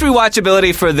 Okay, that's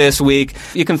rewatchability for this week.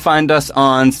 You can find us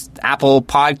on Apple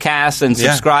Podcasts and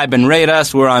subscribe and rate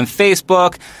us. We're on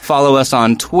Facebook. Follow us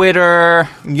on Twitter.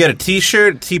 You can get a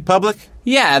T-shirt, TeePublic.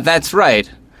 Yeah, that's right.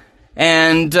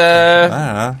 And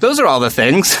those are all the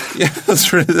things. Yeah,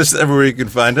 that's everywhere you can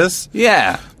find us.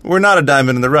 Yeah. We're not a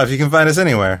diamond in the rough. You can find us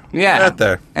anywhere. Yeah. We're out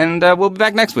there. And we'll be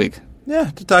back next week.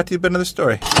 Yeah, to talk to you about another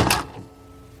story.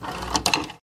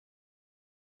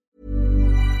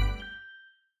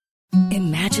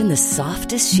 Imagine the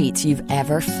softest sheets you've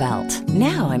ever felt.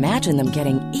 Now imagine them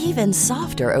getting even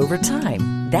softer over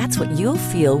time. That's what you'll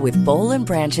feel with Boll &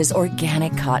 Branch's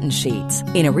organic cotton sheets.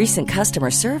 In a recent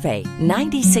customer survey,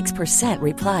 96%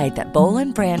 replied that Boll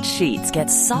 & Branch sheets get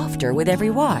softer with every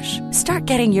wash. Start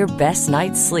getting your best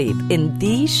night's sleep in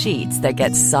these sheets that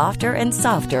get softer and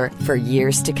softer for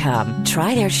years to come.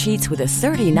 Try their sheets with a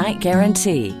 30-night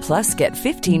guarantee. Plus, get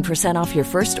 15% off your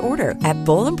first order at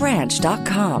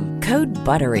bollandbranch.com. Code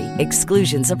BUTTERY.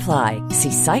 Exclusions apply.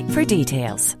 See site for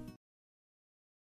details.